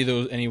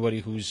anybody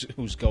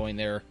who's going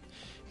there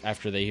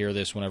after they hear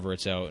this, whenever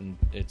it's out, and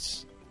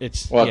it's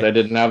What, yeah. they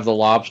didn't have the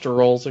lobster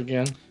rolls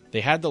again?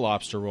 They had the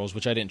lobster rolls,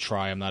 which I didn't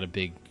try. I'm not a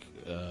big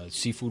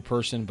seafood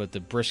person, but the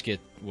brisket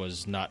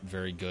was not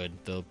very good.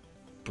 The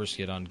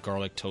brisket on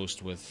garlic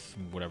toast with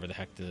whatever the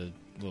heck the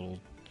little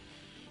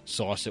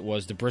sauce it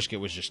was. The brisket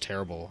was just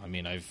terrible. I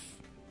mean, I've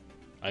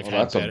Well, had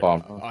that's a better,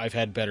 bummer. I've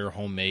had better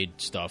homemade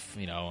stuff,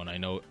 and I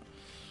know.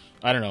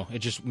 I don't know. It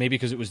just maybe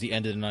because it was the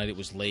end of the night, it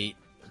was late,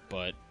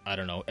 but I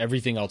don't know.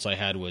 Everything else I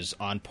had was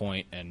on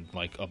point and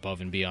like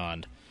above and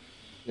beyond.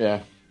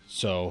 Yeah.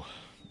 So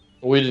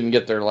We didn't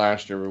get there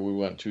last year, but we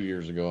went 2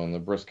 years ago, and the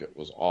brisket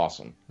was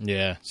awesome.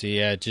 yeah, see,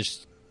 yeah, it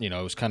just it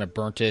was kind of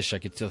burnt-ish. I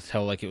could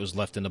tell like it was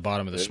left in the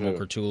bottom of the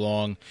smoker too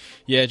long.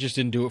 Yeah, it just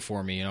didn't do it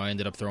for me. I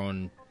ended up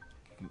throwing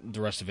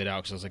the rest of it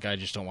out because I was like, I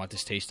just don't want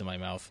this taste in my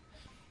mouth.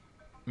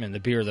 And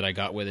the beer that I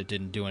got with it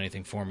didn't do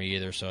anything for me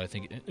either. So I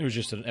think it was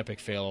just an epic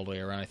fail all the way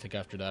around. I think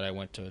after that I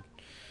went to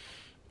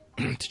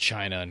to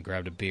China and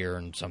grabbed a beer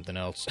and something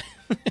else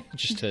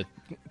just to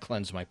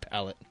cleanse my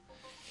palate.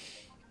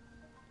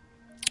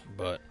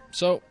 But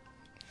so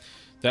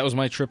that was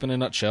my trip in a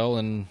nutshell.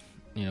 And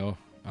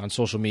on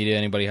social media,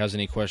 anybody has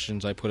any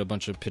questions, I put a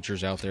bunch of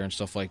pictures out there and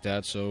stuff like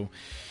that. So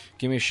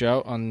give me a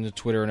shout on the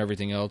Twitter and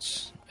everything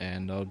else,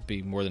 and I'll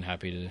be more than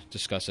happy to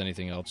discuss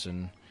anything else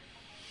in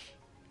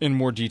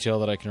more detail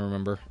that I can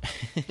remember.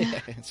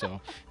 So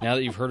now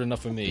that you've heard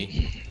enough of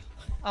me.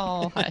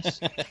 Oh, hush.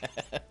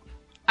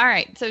 All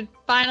right. So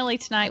finally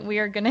tonight we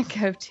are going to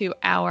go to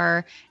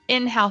our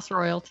in-house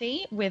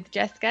royalty with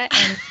Jessica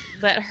and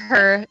let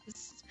her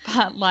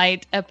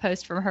spotlight a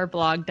post from her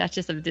blog,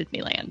 Duchess of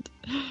Disneyland.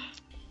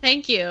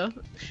 Thank you.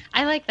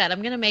 I like that.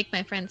 I'm going to make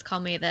my friends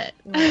call me that.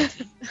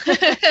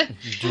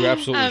 You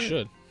absolutely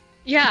should.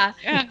 Yeah.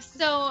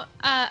 So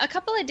a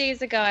couple of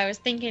days ago, I was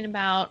thinking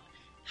about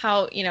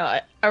how,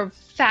 a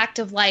fact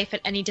of life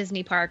at any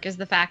Disney park is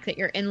the fact that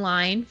you're in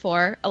line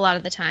for a lot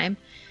of the time.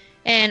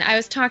 And I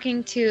was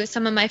talking to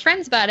some of my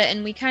friends about it,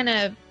 and we kind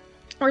of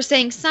were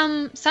saying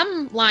some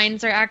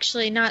lines are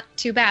actually not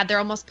too bad. They're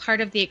almost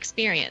part of the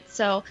experience.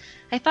 So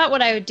I thought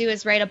what I would do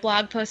is write a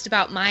blog post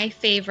about my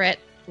favorite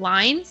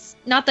lines.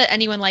 Not that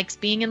anyone likes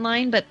being in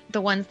line, but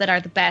the ones that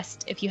are the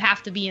best if you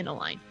have to be in a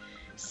line.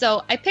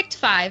 So I picked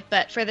 5,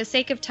 but for the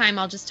sake of time,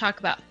 I'll just talk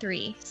about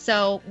 3.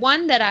 So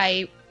one that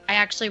I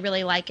actually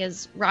really like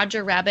is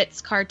Roger Rabbit's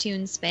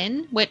Cartoon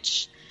Spin,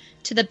 which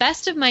to the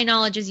best of my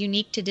knowledge is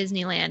unique to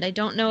Disneyland. I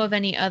don't know of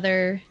any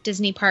other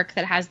Disney park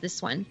that has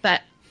this one,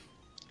 but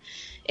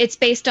it's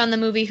based on the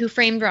movie Who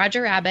Framed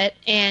Roger Rabbit.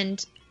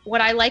 And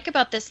what I like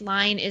about this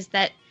line is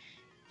that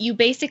you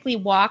basically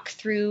walk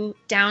through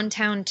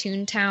downtown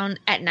Toontown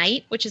at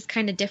night, which is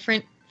kind of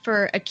different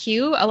for a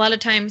queue. A lot of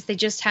times they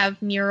just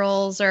have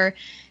murals or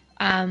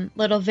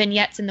little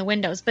vignettes in the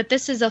windows, but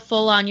this is a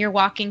full-on, you're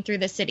walking through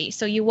the city.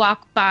 So you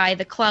walk by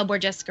the club where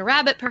Jessica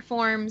Rabbit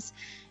performs,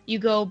 you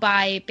go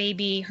by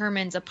Baby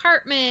Herman's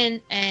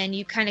apartment, and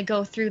you kind of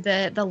go through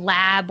the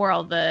lab where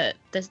all the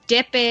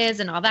dip is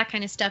and all that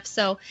kind of stuff.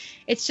 So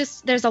it's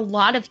just, there's a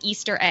lot of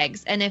Easter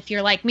eggs. And if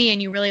you're like me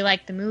and you really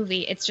like the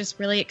movie, it's just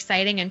really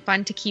exciting and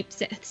fun to keep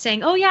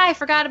saying, oh yeah, I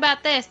forgot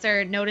about this,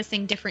 or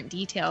noticing different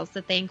details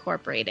that they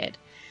incorporated.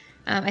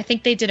 I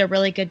think they did a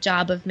really good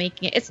job of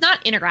making it, it's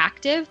not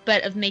interactive,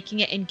 but of making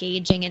it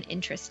engaging and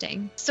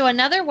interesting. So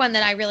another one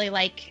that I really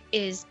like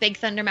is Big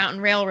Thunder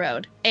Mountain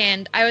Railroad.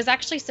 And I was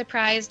actually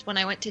surprised when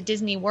I went to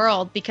Disney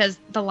World because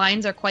the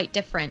lines are quite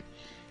different.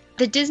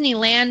 The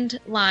Disneyland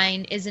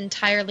line is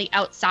entirely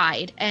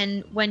outside,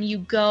 and when you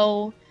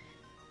go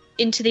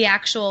into the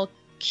actual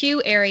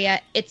queue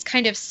area, it's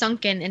kind of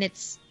sunken and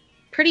it's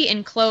pretty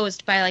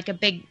enclosed by like a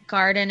big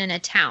garden and a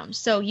town.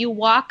 So you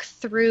walk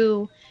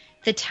through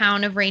the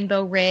town of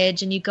Rainbow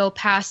Ridge and you go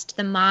past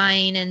the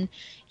mine and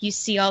you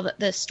see all the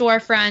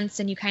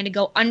storefronts and you kind of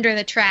go under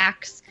the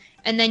tracks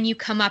and then you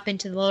come up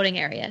into the loading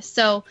area.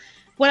 So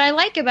what I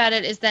like about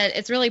it is that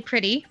it's really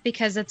pretty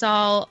because it's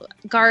all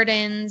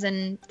gardens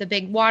and the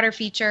big water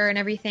feature and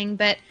everything,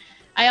 but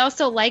I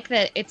also like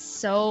that it's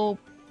so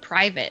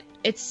private.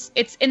 It's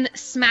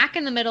smack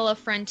in the middle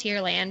of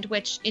Frontierland,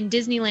 which in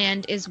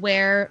Disneyland is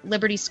where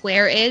Liberty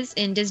Square is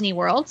in Disney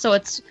World. So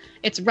it's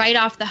right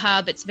off the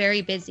hub. It's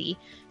very busy.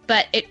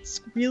 But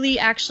it's really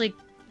actually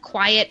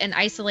quiet and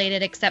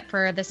isolated except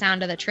for the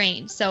sound of the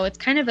train. So it's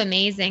kind of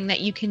amazing that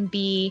you can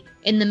be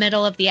in the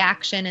middle of the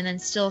action and then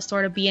still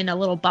sort of be in a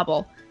little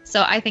bubble.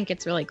 So I think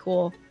it's really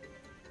cool.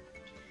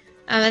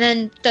 And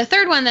then the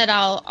third one that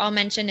I'll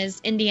mention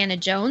is Indiana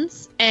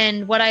Jones.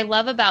 And what I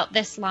love about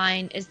this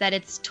line is that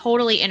it's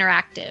totally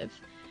interactive.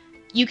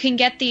 You can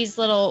get these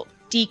little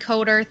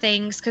decoder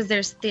things because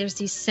there's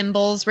these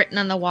symbols written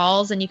on the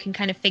walls and you can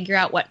kind of figure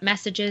out what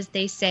messages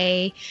they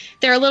say.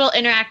 There are little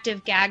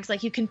interactive gags,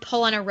 like you can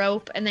pull on a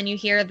rope and then you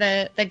hear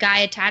the guy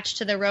attached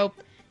to the rope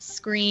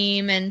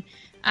scream, and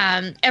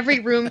Every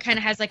room kind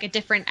of has like a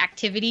different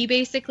activity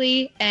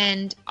basically,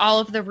 and all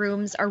of the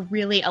rooms are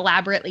really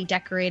elaborately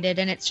decorated,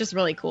 and it's just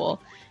really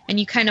cool. And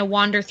you kind of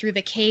wander through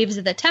the caves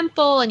of the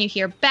temple, and you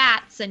hear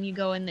bats, and you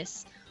go in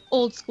this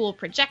old school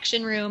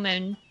projection room.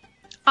 And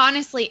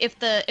honestly, if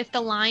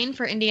the line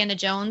for Indiana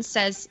Jones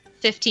says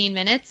 15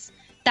 minutes,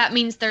 that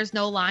means there's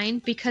no line,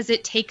 because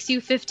it takes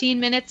you 15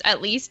 minutes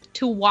at least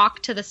to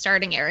walk to the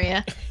starting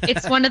area.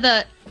 It's one of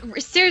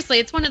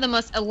the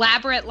most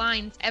elaborate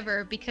lines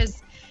ever,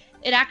 because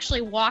it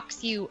actually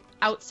walks you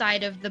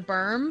outside of the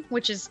berm,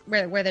 which is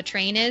where the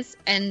train is,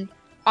 and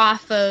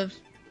off of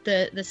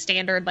the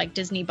standard like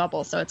Disney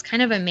bubble. So it's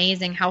kind of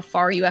amazing how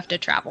far you have to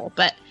travel,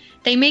 but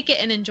they make it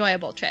an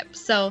enjoyable trip.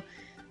 So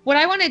what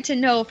I wanted to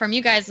know from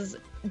you guys is,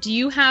 do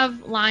you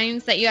have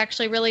lines that you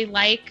actually really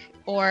like?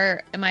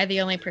 Or am I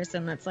the only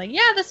person that's like,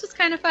 yeah, this was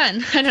kind of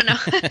fun? I don't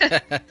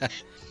know.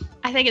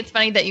 I think it's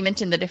funny that you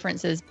mentioned the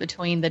differences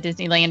between the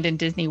Disneyland and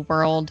Disney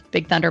World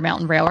Big Thunder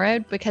Mountain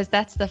Railroad, because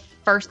that's the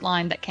first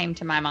line that came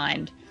to my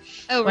mind.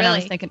 Oh, when I was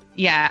really? thinking,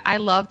 yeah, I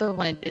love the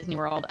one at Disney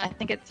World. I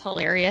think it's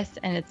hilarious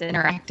and it's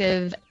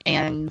interactive,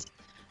 and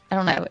I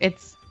don't know,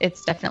 it's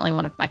definitely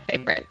one of my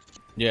favorites.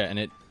 Yeah, and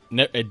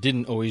it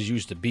didn't always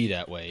used to be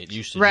that way. It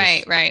used to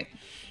Right.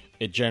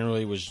 It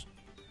generally was,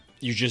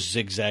 you just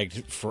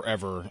zigzagged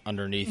forever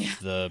underneath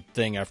the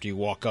thing after you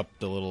walk up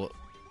the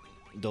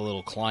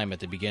little climb at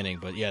the beginning.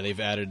 But yeah, they've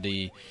added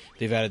the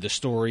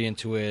story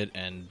into it,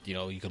 and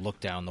you can look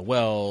down the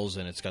wells,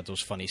 and it's got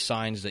those funny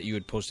signs that you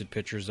had posted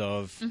pictures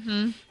of,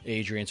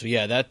 Adrian. So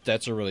yeah,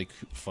 that's a really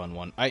fun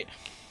one.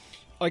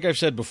 Like I've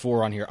said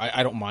before on here,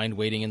 I don't mind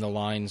waiting in the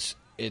lines.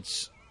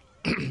 It's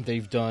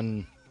they've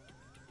done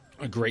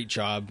a great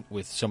job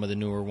with some of the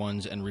newer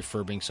ones and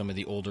refurbing some of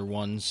the older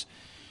ones.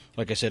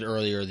 Like I said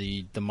earlier,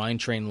 the Mine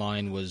Train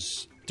line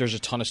there's a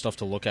ton of stuff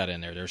to look at in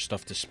there. There's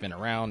stuff to spin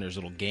around. There's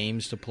little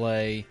games to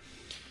play.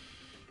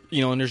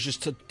 And there's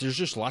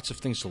just lots of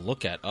things to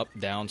look at, up,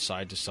 down,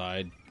 side to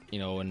side.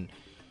 And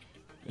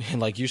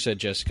like you said,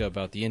 Jessica,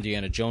 about the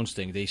Indiana Jones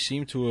thing, they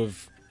seem to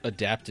have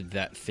adapted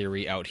that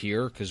theory out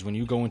here, because when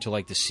you go into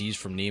like the seas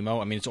from Nemo,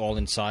 I mean, it's all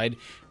inside,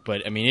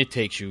 but I mean, it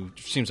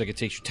seems like it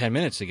takes you 10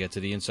 minutes to get to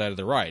the inside of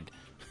the ride.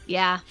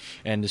 Yeah.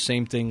 And the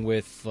same thing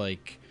with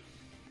like,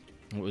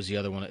 what was the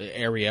other one?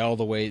 Ariel,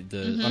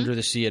 the Under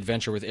the Sea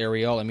Adventure with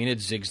Ariel. I mean,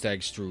 it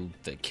zigzags through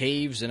the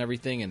caves and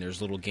everything, and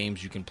there's little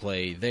games you can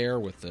play there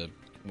with the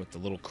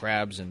little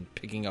crabs and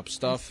picking up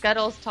stuff.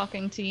 Scuttle's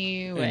talking to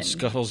you. And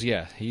Scuttle's,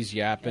 yeah, he's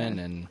yapping,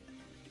 and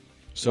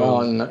so...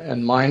 Well,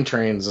 and Mine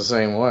Train's the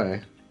same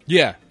way.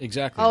 Yeah,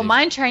 exactly. Oh,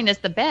 Mine Train is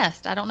the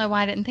best. I don't know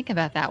why I didn't think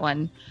about that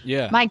one.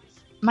 Yeah.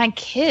 My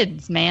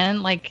kids,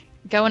 man, like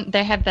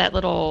they have that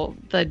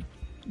the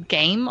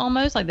game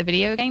almost, like the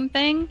video game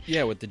thing.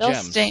 Yeah, with the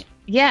gems.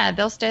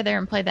 They'll stay there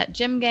and play that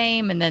gem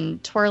game, and then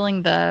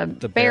twirling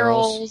the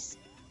barrels,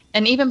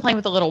 and even playing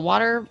with the little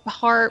water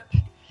harp.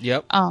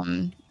 Yep.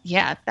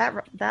 Yeah,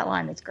 that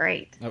line is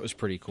great. That was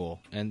pretty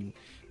cool. And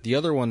the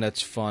other one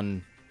that's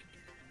fun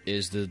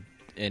is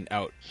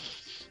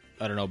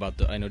I don't know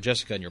I know,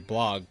 Jessica, in your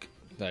blog,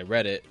 I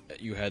read it,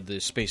 you had the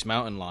Space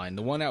Mountain line.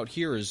 The one out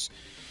here is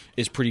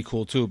pretty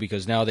cool too,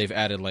 because now they've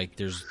added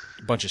there's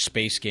a bunch of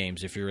space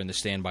games if you're in the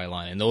standby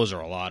line, and those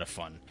are a lot of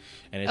fun.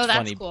 And it's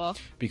funny cool,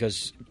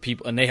 because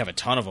people, and they have a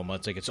ton of them.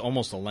 It's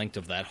almost the length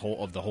of the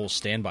whole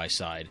standby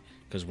side,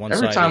 because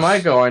every time I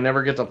go, I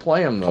never get to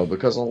play them though,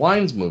 because the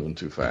line's moving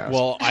too fast.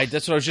 Well,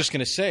 that's what I was just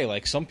gonna say.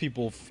 Like, some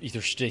people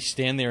either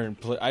stand there and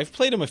play. I've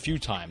played them a few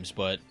times,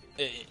 but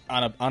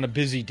on a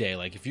busy day,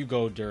 like if you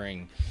go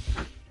during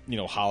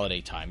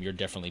holiday time, you're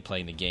definitely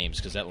playing the games,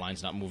 because that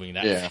line's not moving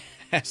that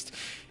fast.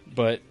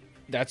 But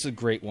that's a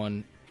great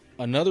one.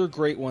 Another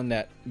great one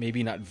that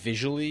maybe not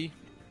visually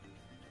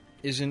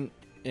isn't,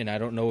 and I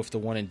don't know if the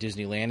one in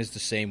Disneyland is the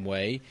same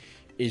way,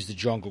 is the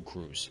Jungle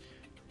Cruise.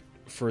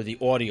 For the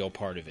audio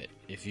part of it,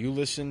 if you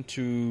listen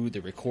to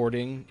the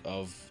recording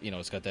of,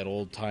 it's got that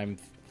old time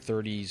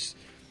 30s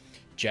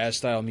jazz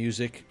style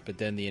music, but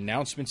then the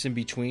announcements in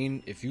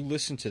between, if you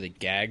listen to the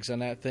gags on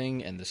that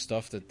thing and the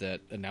stuff that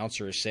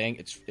announcer is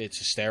saying, it's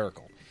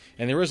hysterical.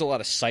 And there is a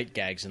lot of sight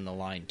gags in the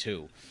line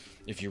too,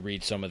 if you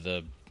read some of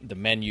the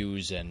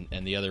menus and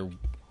the other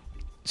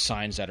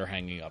signs that are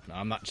hanging up. Now,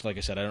 I'm not, like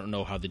I said, I don't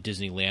know how the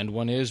Disneyland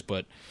one is,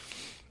 but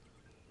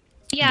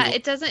yeah,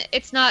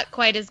 it's not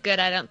quite as good,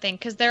 I don't think,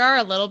 because there are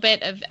a little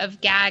bit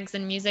of gags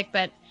and music,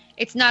 but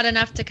it's not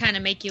enough to kind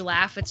of make you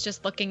laugh. It's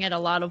just looking at a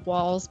lot of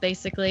walls,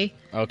 basically.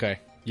 Okay.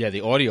 Yeah,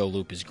 the audio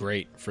loop is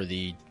great for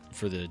the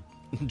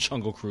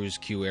Jungle Cruise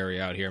queue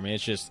area out here. I mean,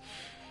 it's just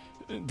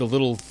the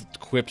little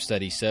quips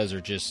that he says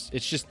are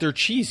they're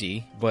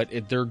cheesy, but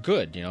they're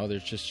good.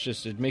 There's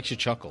just it makes you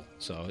chuckle.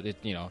 So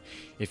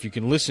if you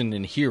can listen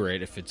and hear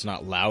it, if it's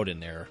not loud in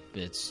there,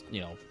 it's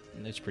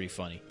pretty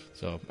funny.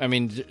 So I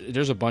mean,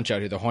 there's a bunch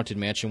out here. The Haunted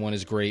Mansion one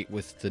is great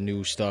with the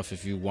new stuff.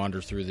 If you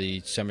wander through the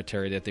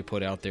cemetery that they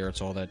put out there,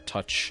 it's all that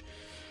touch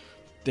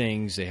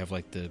things. They have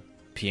like the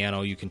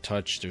piano you can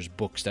touch. There's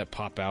books that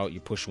pop out.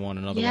 You push one,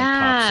 another one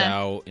Yeah. pops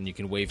out, and you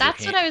can wave your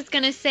That's hand. what I was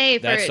going to say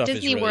for That stuff is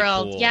Disney really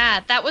World. cool. Yeah,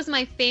 that was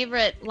my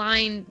favorite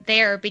line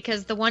there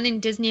because the one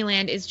in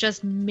Disneyland is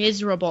just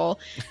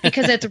miserable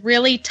because it's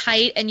really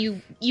tight and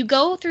you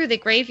go through the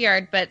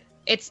graveyard, but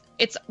it's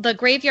the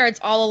graveyard's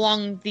all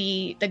along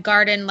the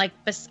garden, like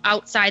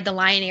outside the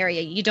lion area.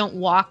 You don't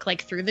walk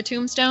like through the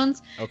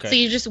tombstones. Okay. So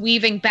you're just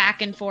weaving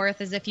back and forth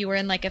as if you were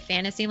in like a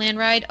Fantasyland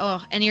ride.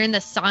 Oh, and you're in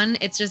the sun.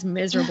 It's just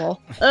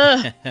miserable.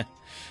 Ugh.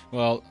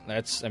 Well,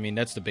 that's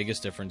the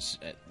biggest difference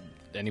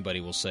anybody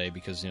will say,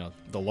 because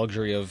the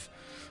luxury of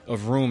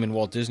room in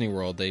Walt Disney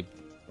World, they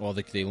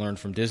learned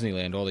from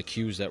Disneyland. All the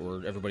queues that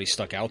were everybody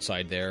stuck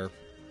outside there.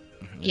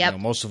 Yep.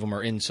 Most of them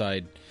are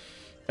inside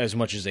as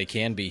much as they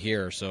can be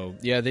here. So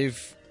yeah,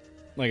 they've,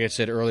 like I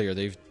said earlier,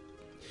 they've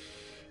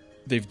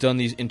done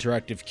these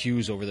interactive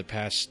queues over the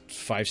past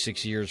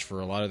 5-6 years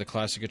for a lot of the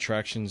classic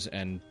attractions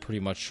and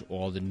pretty much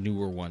all the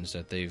newer ones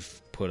that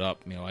they've put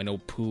up. I know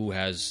Pooh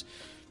has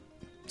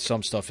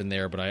some stuff in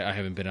there, but I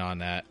haven't been on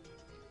that.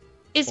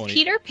 Is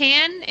Peter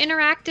Pan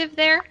interactive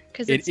there?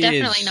 Because it's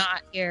definitely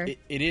not here.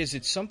 It is.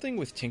 It's something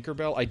with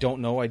Tinkerbell. I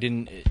don't know.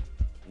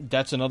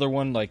 That's another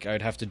one. Like,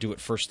 I'd have to do it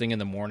first thing in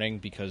the morning,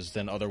 because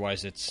then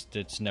otherwise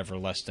it's never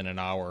less than an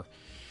hour.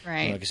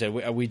 Right. Like I said,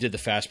 we did the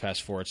Fast Pass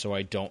for it, so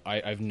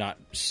I've not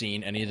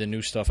seen any of the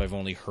new stuff. I've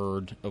only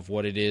heard of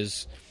what it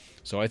is.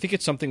 So I think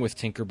it's something with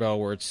Tinkerbell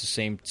where it's the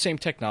same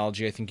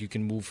technology. I think you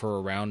can move her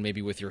around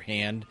maybe with your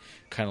hand,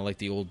 kind of like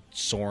the old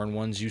Soarin'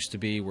 ones used to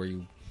be, where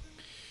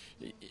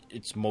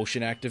it's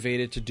motion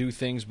activated to do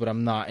things, but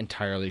I'm not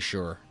entirely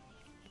sure.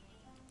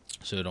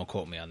 So don't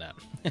quote me on that.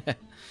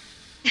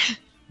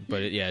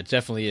 But it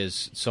definitely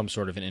is some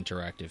sort of an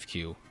interactive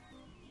queue.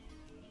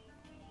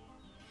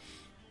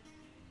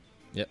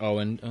 Yeah. Oh,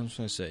 and I was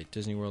going to say,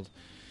 Disney World.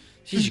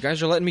 Geez, you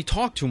guys are letting me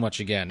talk too much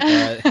again.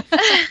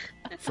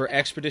 For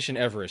Expedition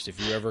Everest, if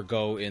you ever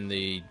go in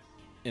the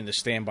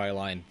standby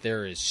line,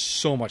 there is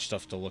so much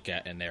stuff to look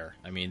at in there.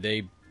 I mean,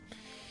 they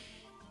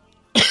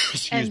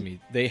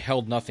they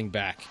held nothing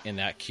back in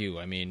that queue.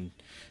 I mean,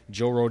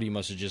 Joe Rohde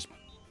must have just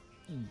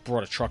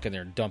brought a truck in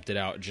there and dumped it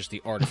out. Just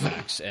the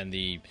artifacts and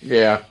the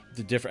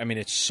different. I mean,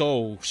 it's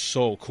so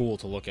cool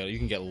to look at. You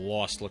can get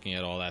lost looking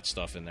at all that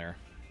stuff in there.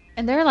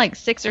 And there are like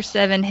 6 or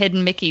 7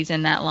 hidden Mickeys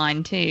in that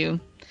line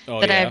too,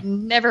 that I've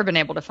never been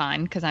able to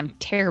find because I'm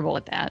terrible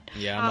at that.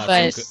 Yeah, I'm not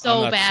but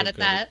so bad at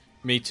that.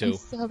 Me too. I'm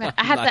so bad.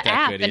 I have the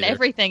app and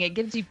everything. It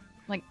gives you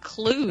like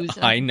clues.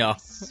 And I know. I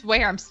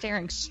swear I'm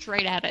staring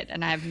straight at it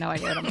and I have no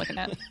idea what I'm looking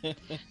at.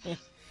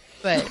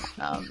 But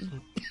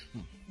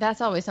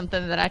that's always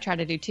something that I try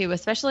to do too,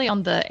 especially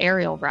on the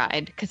aerial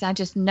ride, because I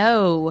just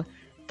know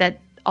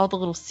that all the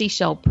little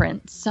seashell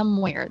prints,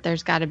 somewhere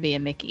there's got to be a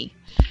Mickey.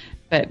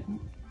 But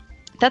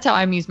that's how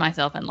I amuse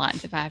myself in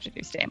lines if I have to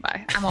do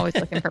standby. I'm always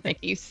looking for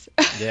Mickeys.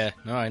 Yeah,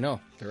 no, I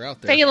know. They're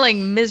out there.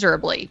 Failing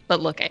miserably,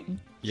 but looking.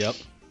 Yep,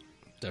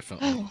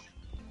 definitely.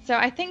 So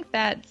I think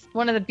that's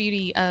one of the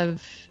beauty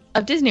of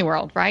Disney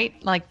World, right?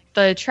 Like,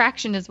 the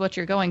attraction is what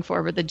you're going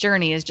for, but the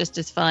journey is just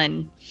as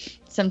fun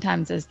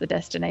sometimes as the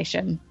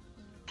destination.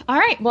 All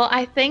right. Well,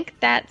 I think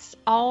that's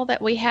all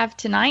that we have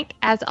tonight.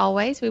 As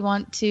always, we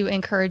want to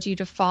encourage you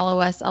to follow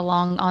us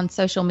along on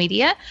social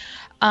media.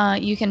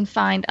 You can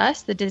find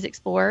us, the Diz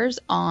Explorers,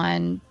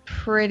 on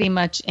pretty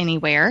much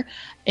anywhere.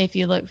 If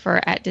you look for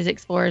 @Diz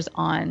Explorers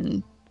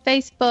on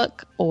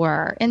Facebook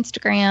or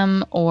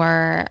Instagram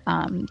or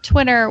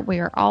Twitter, we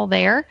are all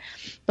there.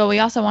 But we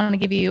also want to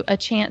give you a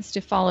chance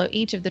to follow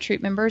each of the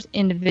troop members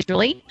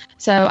individually.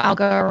 So I'll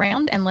go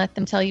around and let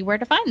them tell you where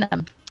to find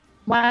them.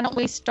 Why don't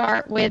we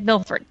start with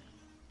Milford?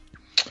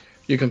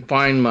 You can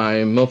find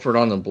my Milford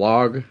on the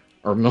blog,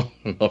 or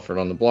Milford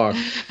on the blog,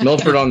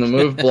 Milford on the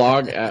Move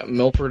blog at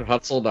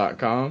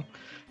milfordhutzel.com.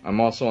 I'm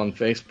also on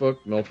Facebook,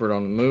 Milford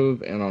on the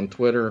Move, and on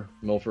Twitter,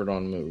 Milford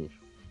on Move.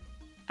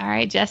 All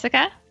right,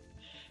 Jessica?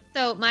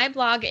 So my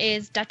blog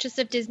is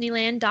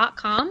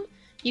duchessofdisneyland.com.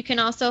 You can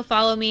also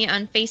follow me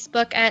on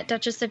Facebook at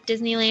Duchess of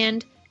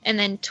Disneyland, and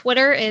then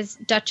Twitter is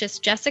Duchess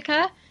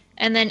Jessica,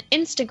 and then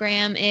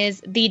Instagram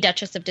is the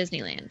Duchess of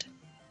Disneyland.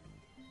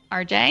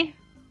 RJ?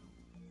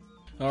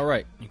 All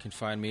right. You can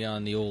find me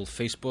on the old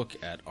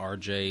Facebook at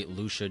RJ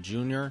Lucia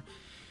Jr.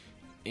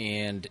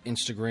 and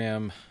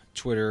Instagram,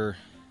 Twitter,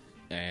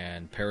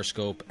 and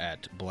Periscope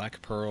at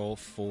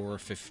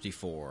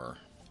BlackPearl454.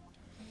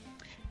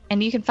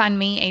 And you can find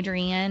me,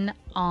 Adrienne,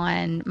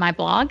 on my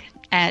blog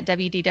at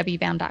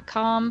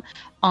wdwbound.com,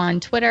 on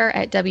Twitter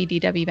at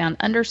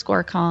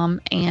wdwbound_com,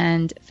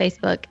 and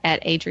Facebook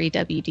at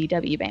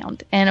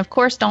adriwdwbound. And of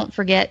course, don't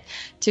forget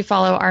to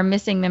follow our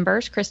missing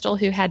members. Crystal,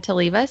 who had to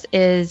leave us,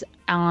 is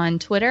on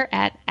Twitter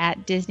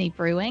at Disney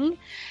Brewing,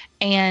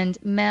 and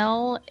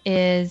Mel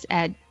is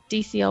at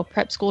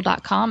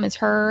dclprepschool.com is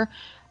her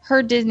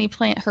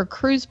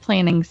cruise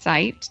planning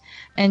site,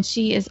 and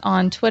she is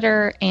on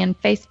Twitter and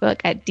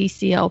Facebook at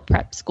DCL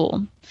Prep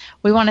School.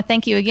 We want to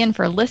thank you again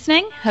for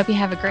listening. Hope you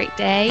have a great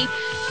day,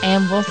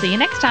 and we'll see you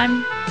next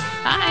time.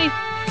 Bye.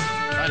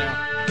 Bye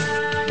now.